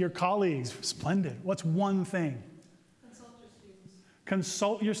your colleagues. Splendid. What's one thing? Consult your students.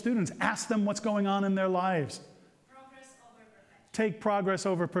 Consult your students. Ask them what's going on in their lives. Progress over perfection. Take progress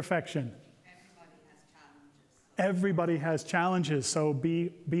over perfection. Everybody has challenges. Everybody has challenges, so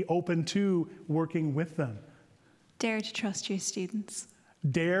be open to working with them. Dare to trust your students.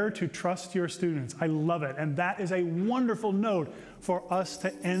 Dare to trust your students. I love it. And that is a wonderful note for us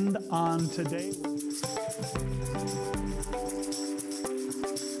to end on today.